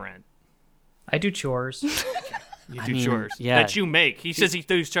doesn't pay rent. I do chores. You I do mean, chores. yeah. That you make. He says he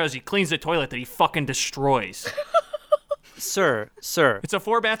does chores. He cleans the toilet that he fucking destroys. Sir. It's a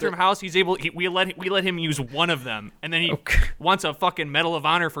 4-bathroom house. We let him use one of them, and then he wants a fucking Medal of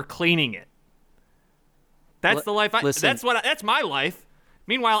Honor for cleaning it. That's the life. Listen. That's my life.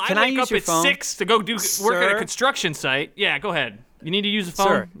 Meanwhile, Can I I wake use up your at phone? 6 to go work at a Sir? construction site. Yeah, go ahead. You need to use the phone?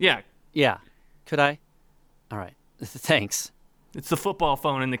 Sir. Yeah. Yeah. Could I? All right. Thanks. It's the football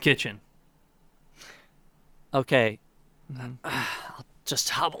phone in the kitchen. Okay. Mm-hmm. I'll just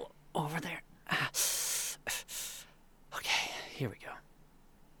hobble over there. Okay, here we go.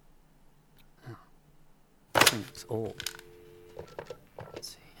 Oh. This thing's old. Let's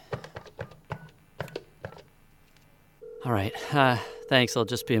see. All right. Thanks. It'll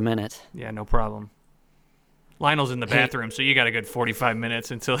just be a minute. Yeah, no problem. Lionel's in the Hey. bathroom, so you got a good 45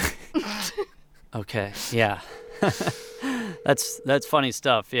 minutes until. Okay. Yeah. That's funny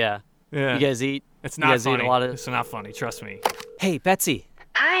stuff. Yeah. Yeah. You guys eat? It's you not guys funny. Eat a lot of... It's not funny. Trust me. Hey, Betsy.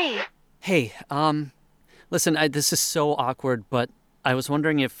 Hi. Hey. Listen. This is so awkward, but I was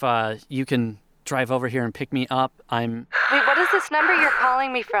wondering if you can drive over here and pick me up. Wait, what is this number you're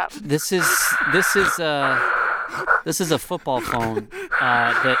calling me from? This is a football phone.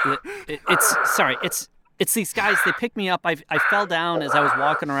 It's these guys. They picked me up. I fell down as I was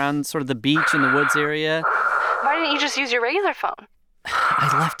walking around sort of the beach in the woods area. Why didn't you just use your regular phone?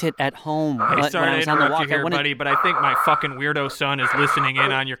 I left it at home Hey, when sorry I to was on the interrupt walk. you here, I wanted... buddy, but I think my fucking weirdo son is listening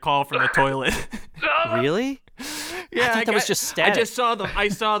in on your call from the toilet. Really? Yeah, thought that was just static. I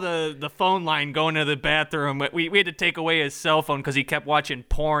saw the phone line going to the bathroom. But we had to take away his cell phone because he kept watching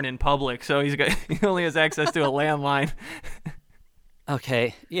porn in public. So he only has access to a landline.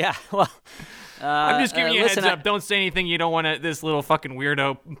 Okay. Yeah. Well. I'm just giving you a listen, heads up. Don't say anything you don't want this little fucking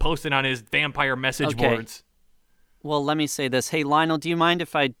weirdo posting on his vampire message Okay. boards. Well, let me say this. Hey, Lionel, do you mind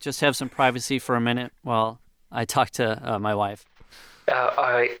if I just have some privacy for a minute while I talk to my wife?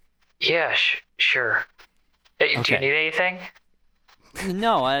 Yeah, sure. Do you Okay. need anything?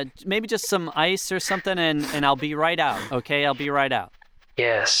 No, maybe just some ice or something, and I'll be right out. Okay, I'll be right out.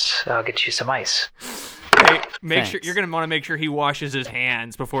 Yes, I'll get you some ice. Hey, make sure Thanks. you're gonna want to make sure he washes his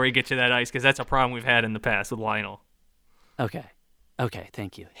hands before he gets to that ice because that's a problem we've had in the past with Lionel. Okay,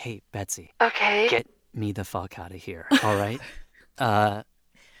 thank you. Hey, Betsy, Okay. get me the fuck out of here. All right.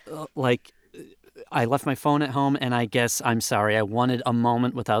 I left my phone at home, and I guess I'm sorry. I wanted a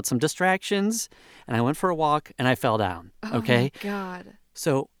moment without some distractions, and I went for a walk, and I fell down. Okay. Oh my God.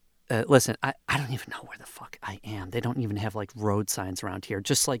 So, listen, I don't even know where the fuck I am. They don't even have like road signs around here.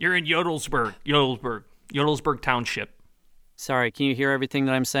 Just like, You're in Yodelsburg Township. sorry, can you hear everything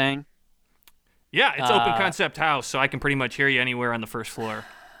that I'm saying? Yeah, it's open concept house, so I can pretty much hear you anywhere on the first floor.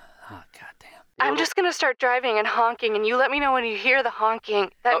 Oh, goddamn. I'm just gonna start driving and honking, and you let me know when you hear the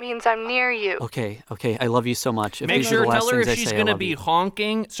honking. That means I'm near you. Okay, I love you so much. If Make these are sure, the last tell her things I if she's say, I going to love be you.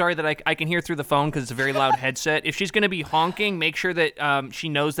 honking. Sorry that I can hear through the phone because it's a very loud headset. If she's going to be honking, make sure that she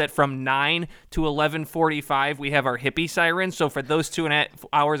knows that from 9 to 11:45 we have our hippie siren. So for those 2.5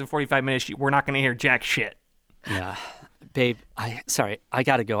 hours and 45 minutes, we're not going to hear jack shit. Yeah. Babe, I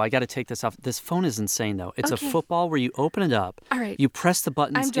gotta go. I gotta take this off. This phone is insane, though. It's Okay. a football where you open it up, All right. you press the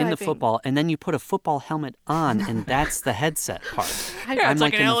buttons I'm in the driving. football, and then you put a football helmet on, and that's the headset part. Yeah, I'm it's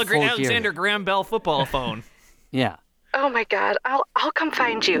like like an in the full gear. Alexander Graham Bell football phone. Yeah. Oh my God, I'll come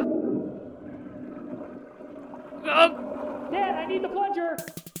find you. Dad, I need the plunger.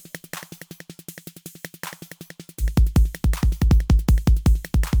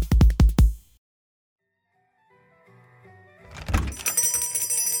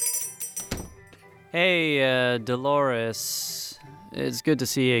 Hey, Dolores. It's good to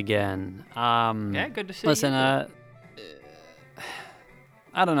see you again. Yeah, good to see listen, you.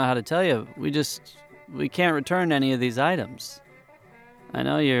 I don't know how to tell you. We can't return any of these items. I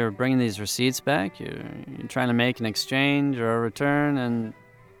know you're bringing these receipts back. You're trying to make an exchange or a return,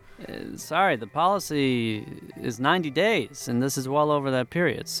 and sorry, the policy is 90 days, and this is well over that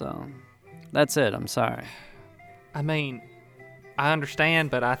period. So that's it. I'm sorry. I mean, I understand,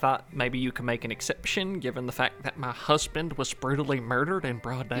 but I thought maybe you could make an exception given the fact that my husband was brutally murdered in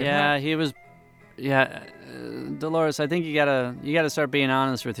broad daylight. Yeah, he was. Yeah, Dolores, I think you gotta start being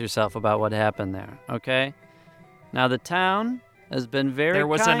honest with yourself about what happened there. Okay, Now, the town has been very There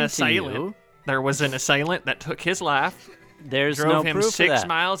was kind an to you. assailant. There was an assailant that took his life, There's drove no him proof of 6 that.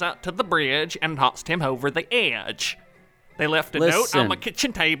 miles out to the bridge, and tossed him over the edge. They left a note Listen. on my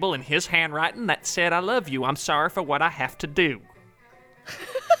kitchen table in his handwriting that said, "I love you. I'm sorry for what I have to do."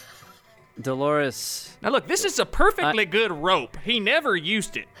 Dolores, Now look, this is a perfectly good rope. He never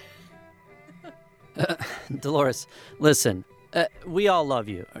used it. Dolores, listen. We all love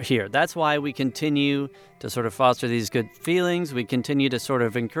you here. That's why we continue to sort of foster these good feelings. We continue to sort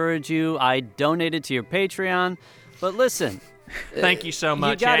of encourage you. I donated to your Patreon, but listen. Thank you so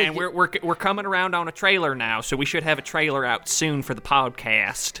much. gotta And we're coming around on a trailer now, so we should have a trailer out soon for the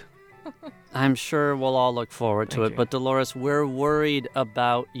podcast. I'm sure we'll all look forward to Thank it. you. But Dolores, we're worried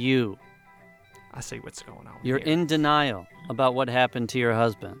about you. I see what's going on. You're here. in denial about what happened to your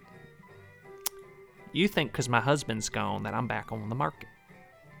husband. You think because my husband's gone that I'm back on the market.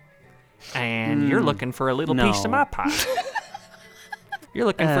 And you're looking for a little piece no. of my pie. You're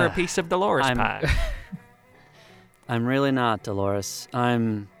looking for a piece of Dolores' pie. I'm really not, Dolores.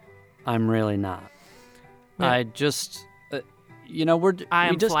 I'm really not. Well, I just, we I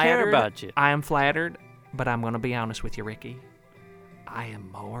am just flattered. care about you. I am flattered, but I'm going to be honest with you, Ricky. I am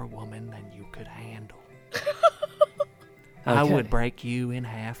more woman than you could handle. I Okay. would break you in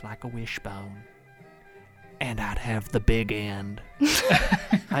half like a wishbone. And I'd have the big end.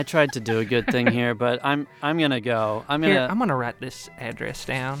 I tried to do a good thing here, but I'm gonna go. I'm Here, gonna. I'm going to write this address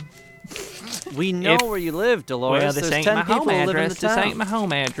down. We know if- where you live, Dolores. Well, this There's ain't 10 my people home who live in address. the This town. ain't my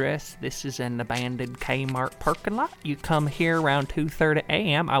home address. This is an abandoned Kmart parking lot. You come here around 2:30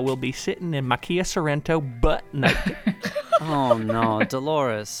 a.m. I will be sitting in my Kia Sorento butt naked. Oh no,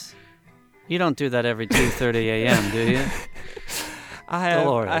 Dolores. You don't do that every 2:30 a.m., do you?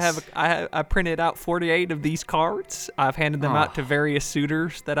 Dolores. I printed out 48 of these cards. I've handed them out to various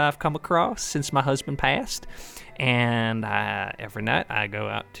suitors that I've come across since my husband passed. And every night I go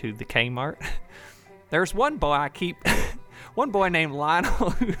out to the Kmart. There's one boy one boy named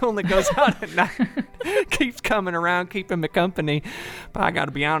Lionel who only goes out at night, keeps coming around, keeping me company. But I got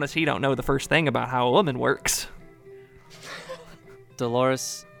to be honest, he don't know the first thing about how a woman works.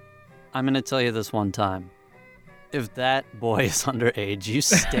 Dolores, I'm gonna tell you this one time. If that boy is underage, you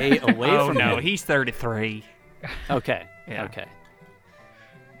stay away Oh from no, him. he's 33. Okay. Yeah. Okay.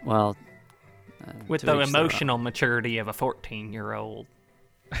 Well, With to the each their own. emotional maturity of a 14-year-old.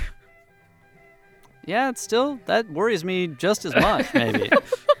 Yeah, it's still that worries me just as much, maybe,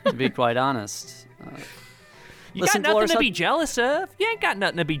 to be quite honest. You Listen, got nothing Dolores, to be jealous of. You ain't got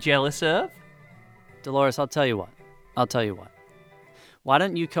nothing to be jealous of. Dolores, I'll tell you what. Why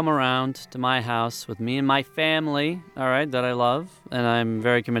don't you come around to my house with me and my family, all right, that I love and I'm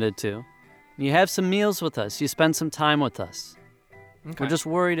very committed to. You have some meals with us. You spend some time with us. Okay. We're just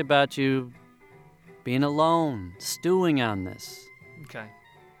worried about you being alone, stewing on this. Okay.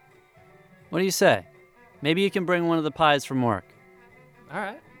 What do you say? Maybe you can bring one of the pies from work. All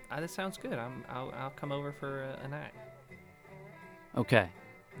right. That sounds good. I'll come over for a night. Okay.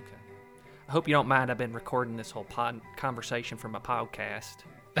 Okay. I hope you don't mind. I've been recording this whole conversation from a podcast.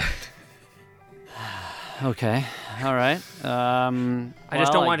 Okay. All right. I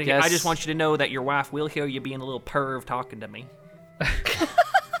just don't want to. I just want you to know that your wife will hear you being a little perv talking to me.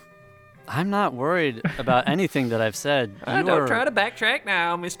 I'm not worried about anything that I've said. Don't try to backtrack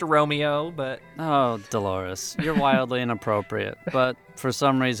now, Mr. Romeo. But Oh, Dolores, you're wildly inappropriate, but for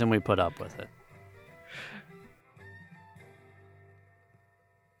some reason we put up with it.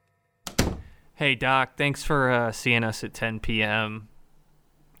 hey, Doc, thanks for seeing us at 10 p.m.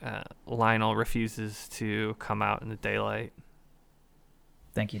 Lionel refuses to come out in the daylight.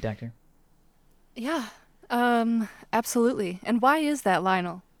 Thank you, Doctor. Yeah, absolutely. And why is that,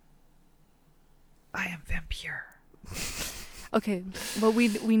 Lionel? I am vampire. Okay, well, we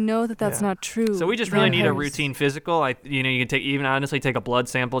know that that's Yeah. not true. So we just really need a Vampires- routine physical. You can take a blood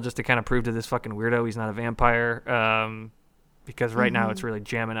sample just to kind of prove to this fucking weirdo he's not a vampire. Because right now it's really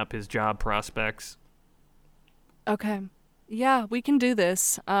jamming up his job prospects. Okay. Yeah, we can do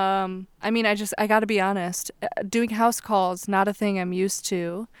this. I mean, I got to be honest. Doing house calls, not a thing I'm used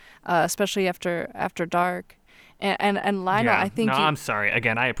to, especially after dark. And Lionel, Yeah. I think No, I'm sorry.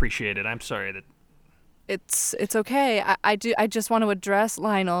 Again, I appreciate it. I'm sorry that. it's okay. I just want to address,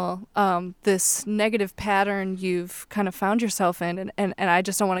 Lionel, this negative pattern you've kind of found yourself in, and I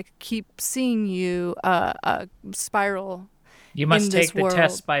just don't want to keep seeing you spiral. You must in this take the world.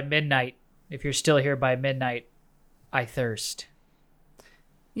 test by midnight. If you're still here by midnight, I thirst.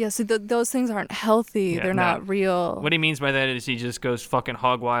 Yeah, see, those things aren't healthy. Yeah, They're no. not real. What he means by that is he just goes fucking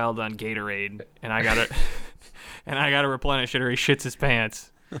hog wild on Gatorade, and I gotta, and I gotta replenish it or he shits his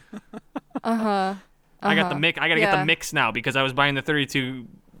pants. I got the mix. I got to get Yeah. the mix now because I was buying the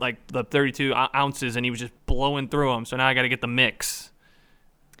 32 ounces and he was just blowing through them. So now I got to get the mix.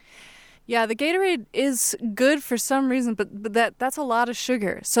 Yeah, the Gatorade is good for some reason, but that's a lot of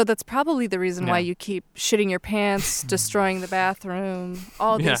sugar. So that's probably the reason why Yeah. you keep shitting your pants, destroying the bathroom,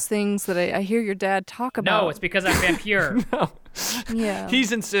 all Yeah. these things that I hear your dad talk about. No, it's because I'm vampire. Yeah.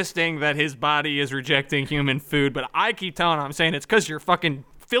 He's insisting that his body is rejecting human food, but I keep telling him, I'm saying it's because you're fucking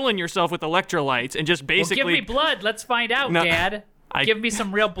filling yourself with electrolytes and just Well, basically. give me blood. Let's find out, No, Dad. Give me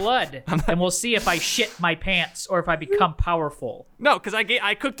some real blood, and we'll see if I shit my pants or if I become powerful. No, because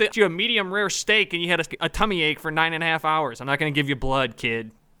I cooked you a medium rare steak and you had a tummy ache for 9.5 hours. I'm not going to give you blood,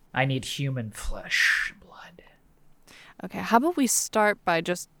 kid. I need human flesh blood. Okay, how about we start by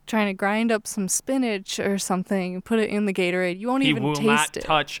just trying to grind up some spinach or something and put it in the Gatorade? You won't He even will taste not it.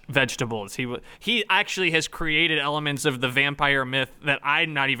 touch vegetables. He actually has created elements of the vampire myth that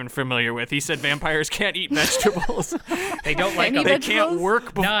I'm not even familiar with. He said vampires can't eat vegetables. They don't like Any them. They vegetables? can't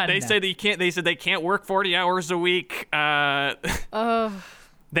work. None. They say they can't. They said they can't work 40 hours a week. They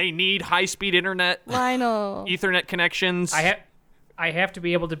need high-speed internet, Lionel. Ethernet connections. I have to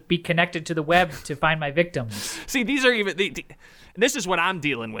be able to be connected to the web to find my victims. See, these are even. This is what I'm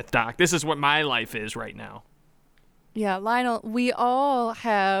dealing with, Doc. This is what my life is right now. Yeah, Lionel, we all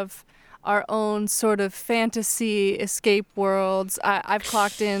have our own sort of fantasy escape worlds. I've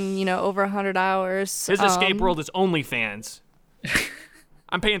clocked in, over 100 hours. His escape world is OnlyFans.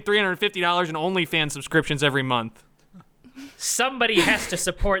 I'm paying $350 in OnlyFans subscriptions every month. Somebody has to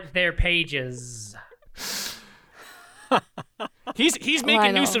support their pages. He's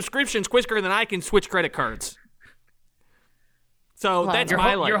making new Lionel. subscriptions quicker than I can switch credit cards. So that's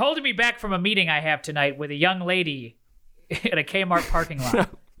my life. You're holding me back from a meeting I have tonight with a young lady at a Kmart parking lot.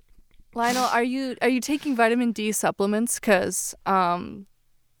 Lionel, are you taking vitamin D supplements? Because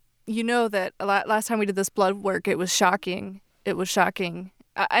you know that last time we did this blood work, it was shocking. It was shocking.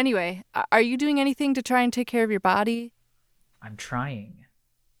 Anyway, are you doing anything to try and take care of your body? I'm trying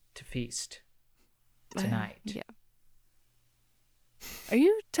to feast tonight. Yeah. Are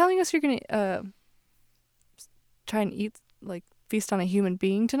you telling us you're gonna try and eat, like, feast on a human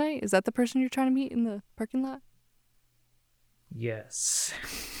being tonight? Is that the person you're trying to meet in the parking lot? Yes.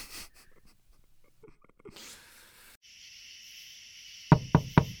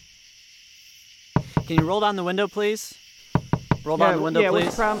 Can you roll down the window, please? Roll down the window,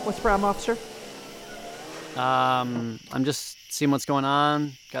 please. What's the problem, officer? I'm just seeing what's going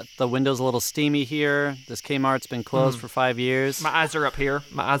on. Got the windows a little steamy here. This Kmart's been closed for 5 years. My eyes are up here.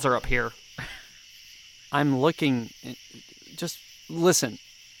 I'm looking. Just listen.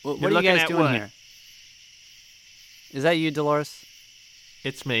 What You're are you looking guys at doing what? here? Is that you, Dolores?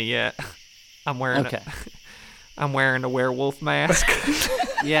 It's me, yeah. I'm wearing Okay. I'm wearing a werewolf mask.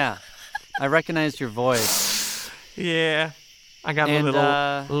 Yeah. I recognized your voice. Yeah. I got And,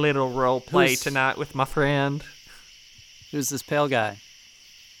 a little role play who's- tonight with my friend. Who's this pale guy?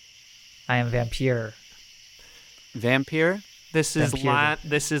 I am vampire. Vampire? This is Vampire.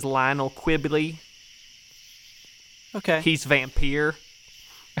 this is Lionel Quigley. Okay. He's vampire.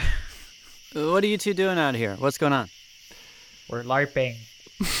 What are you two doing out here? What's going on? We're LARPing.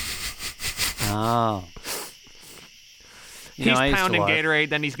 Oh. You He's know, I used to pounding LARP. Gatorade,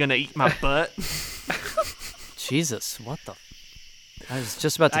 then he's gonna eat my butt. Jesus, what the? I was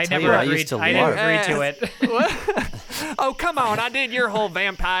just about to I tell never you I agreed. used to I never LARP. agreed to it. Oh, come on. I did your whole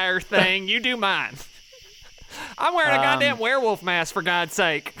vampire thing. You do mine. I'm wearing a goddamn werewolf mask, for God's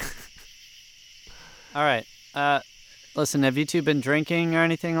sake. All right. Listen, have you two been drinking or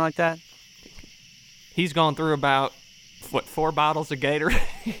anything like that? He's gone through about, 4 bottles of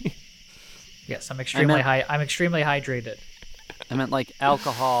Gatorade? Yes, I'm extremely meant- I'm extremely hydrated. I meant like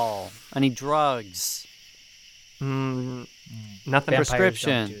alcohol, any drugs. Nothing. Vampires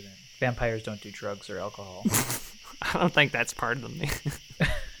Prescription. Don't do that. Vampires don't do drugs or alcohol. I don't think that's part of me.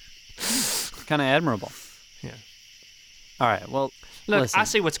 Kind of admirable. Yeah. All right. Well, Look, listen. I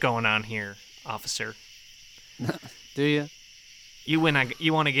see what's going on here, officer. Do you? You want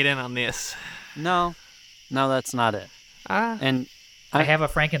to get in on this? No, that's not it. And I have a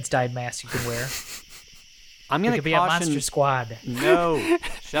Frankenstein mask you can wear. I'm You gonna could be a caution. monster squad. No,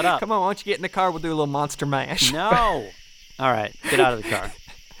 shut up. Come on, why don't you get in the car? We'll do a little monster mash. No. All right, get out of the car.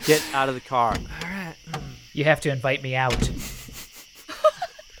 Get out of the car. You have to invite me out.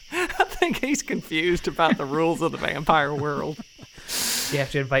 I think he's confused about the rules of the vampire world. You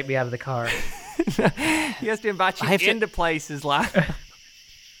have to invite me out of the car. He has to invite you I have to- into places like.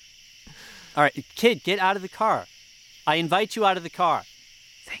 All right, kid, get out of the car. I invite you out of the car.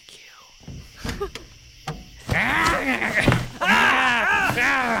 Thank you.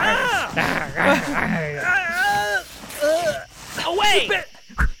 Away!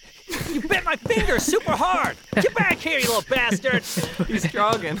 You bit my finger super hard! Get back here, you little bastard! He's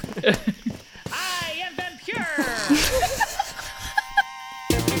jogging. I am Ben Pure.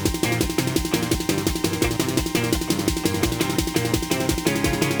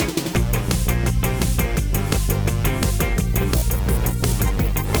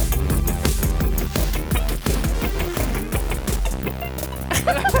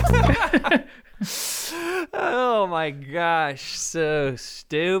 Oh my gosh, so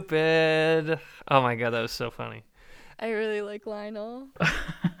stupid. Oh my god, that was so funny. I really like Lionel.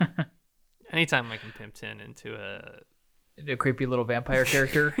 Anytime I can pimp Tin into A creepy little vampire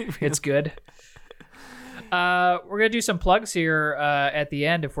character. It's good. We're gonna do some plugs here at the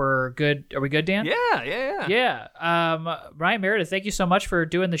end if we're good. Are we good, Dan? Yeah. Yeah. Ryan Meredith, thank you so much for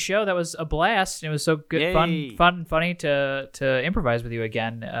doing the show. That was a blast. It was so good, Yay. fun, and funny to improvise with you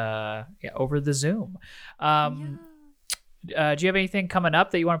again over the Zoom. Do you have anything coming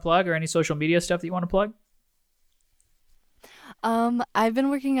up that you want to plug, or any social media stuff that you want to plug? I've been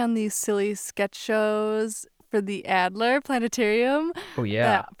working on these silly sketch shows for the Adler Planetarium. Oh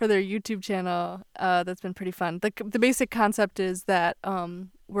yeah. For their YouTube channel. That's been pretty fun. The basic concept is that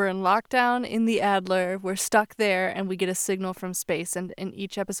we're in lockdown in the Adler. We're stuck there, and we get a signal from space. And in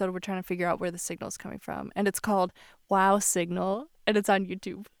each episode, we're trying to figure out where the signal is coming from. And it's called Wow Signal, and it's on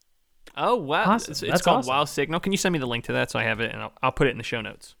YouTube. Oh wow, Awesome. It's That's called awesome. Wow Signal. Can you send me the link to that so I have it, and I'll put it in the show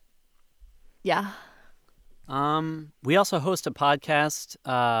notes. Yeah. We also host a podcast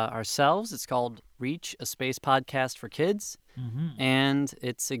ourselves. It's called Reach, a space podcast for kids. And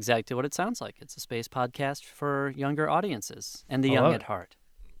it's exactly what it sounds like. It's a space podcast for younger audiences and the I young love at it. heart.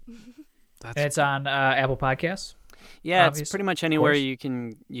 It's on Apple Podcasts. Yeah, Obvious- it's pretty much anywhere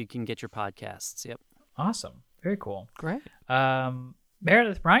course. you can get your podcasts. Yep. Awesome. Very cool. Great.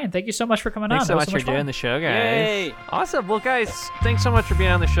 Meredith, Ryan, thank you so much for coming Thanks on. so That much was for fun. doing the show, guys. Yay! Awesome. Well, guys, thanks so much for being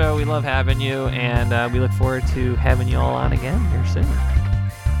on the show. We love having you, and we look forward to having you all on again here soon.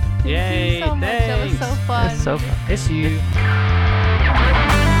 Yay! Thank you so much. That was so Thanks. fun. It's so fun. Miss you.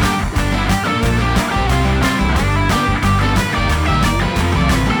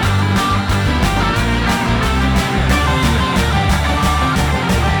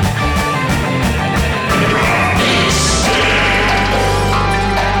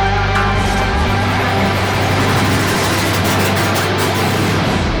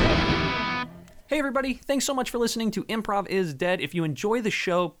 Hey everybody, thanks so much for listening to Improv is Dead. If you enjoy the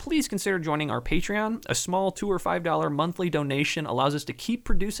show, please consider joining our Patreon. A small $2 or $5 monthly donation allows us to keep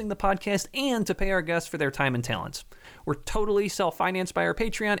producing the podcast and to pay our guests for their time and talents. We're totally self-financed by our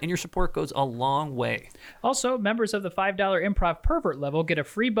Patreon, and your support goes a long way. Also, members of the $5 Improv Pervert level get a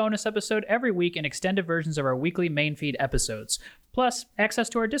free bonus episode every week and extended versions of our weekly main feed episodes, plus access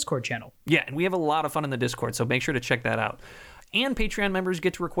to our Discord channel. Yeah, and we have a lot of fun in the Discord, so make sure to check that out. And Patreon members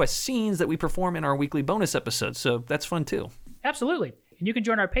get to request scenes that we perform in our weekly bonus episodes, so that's fun too. Absolutely. And you can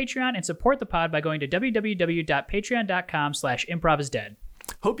join our Patreon and support the pod by going to www.patreon.com/improvisdead.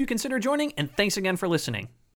 Hope you consider joining, and thanks again for listening.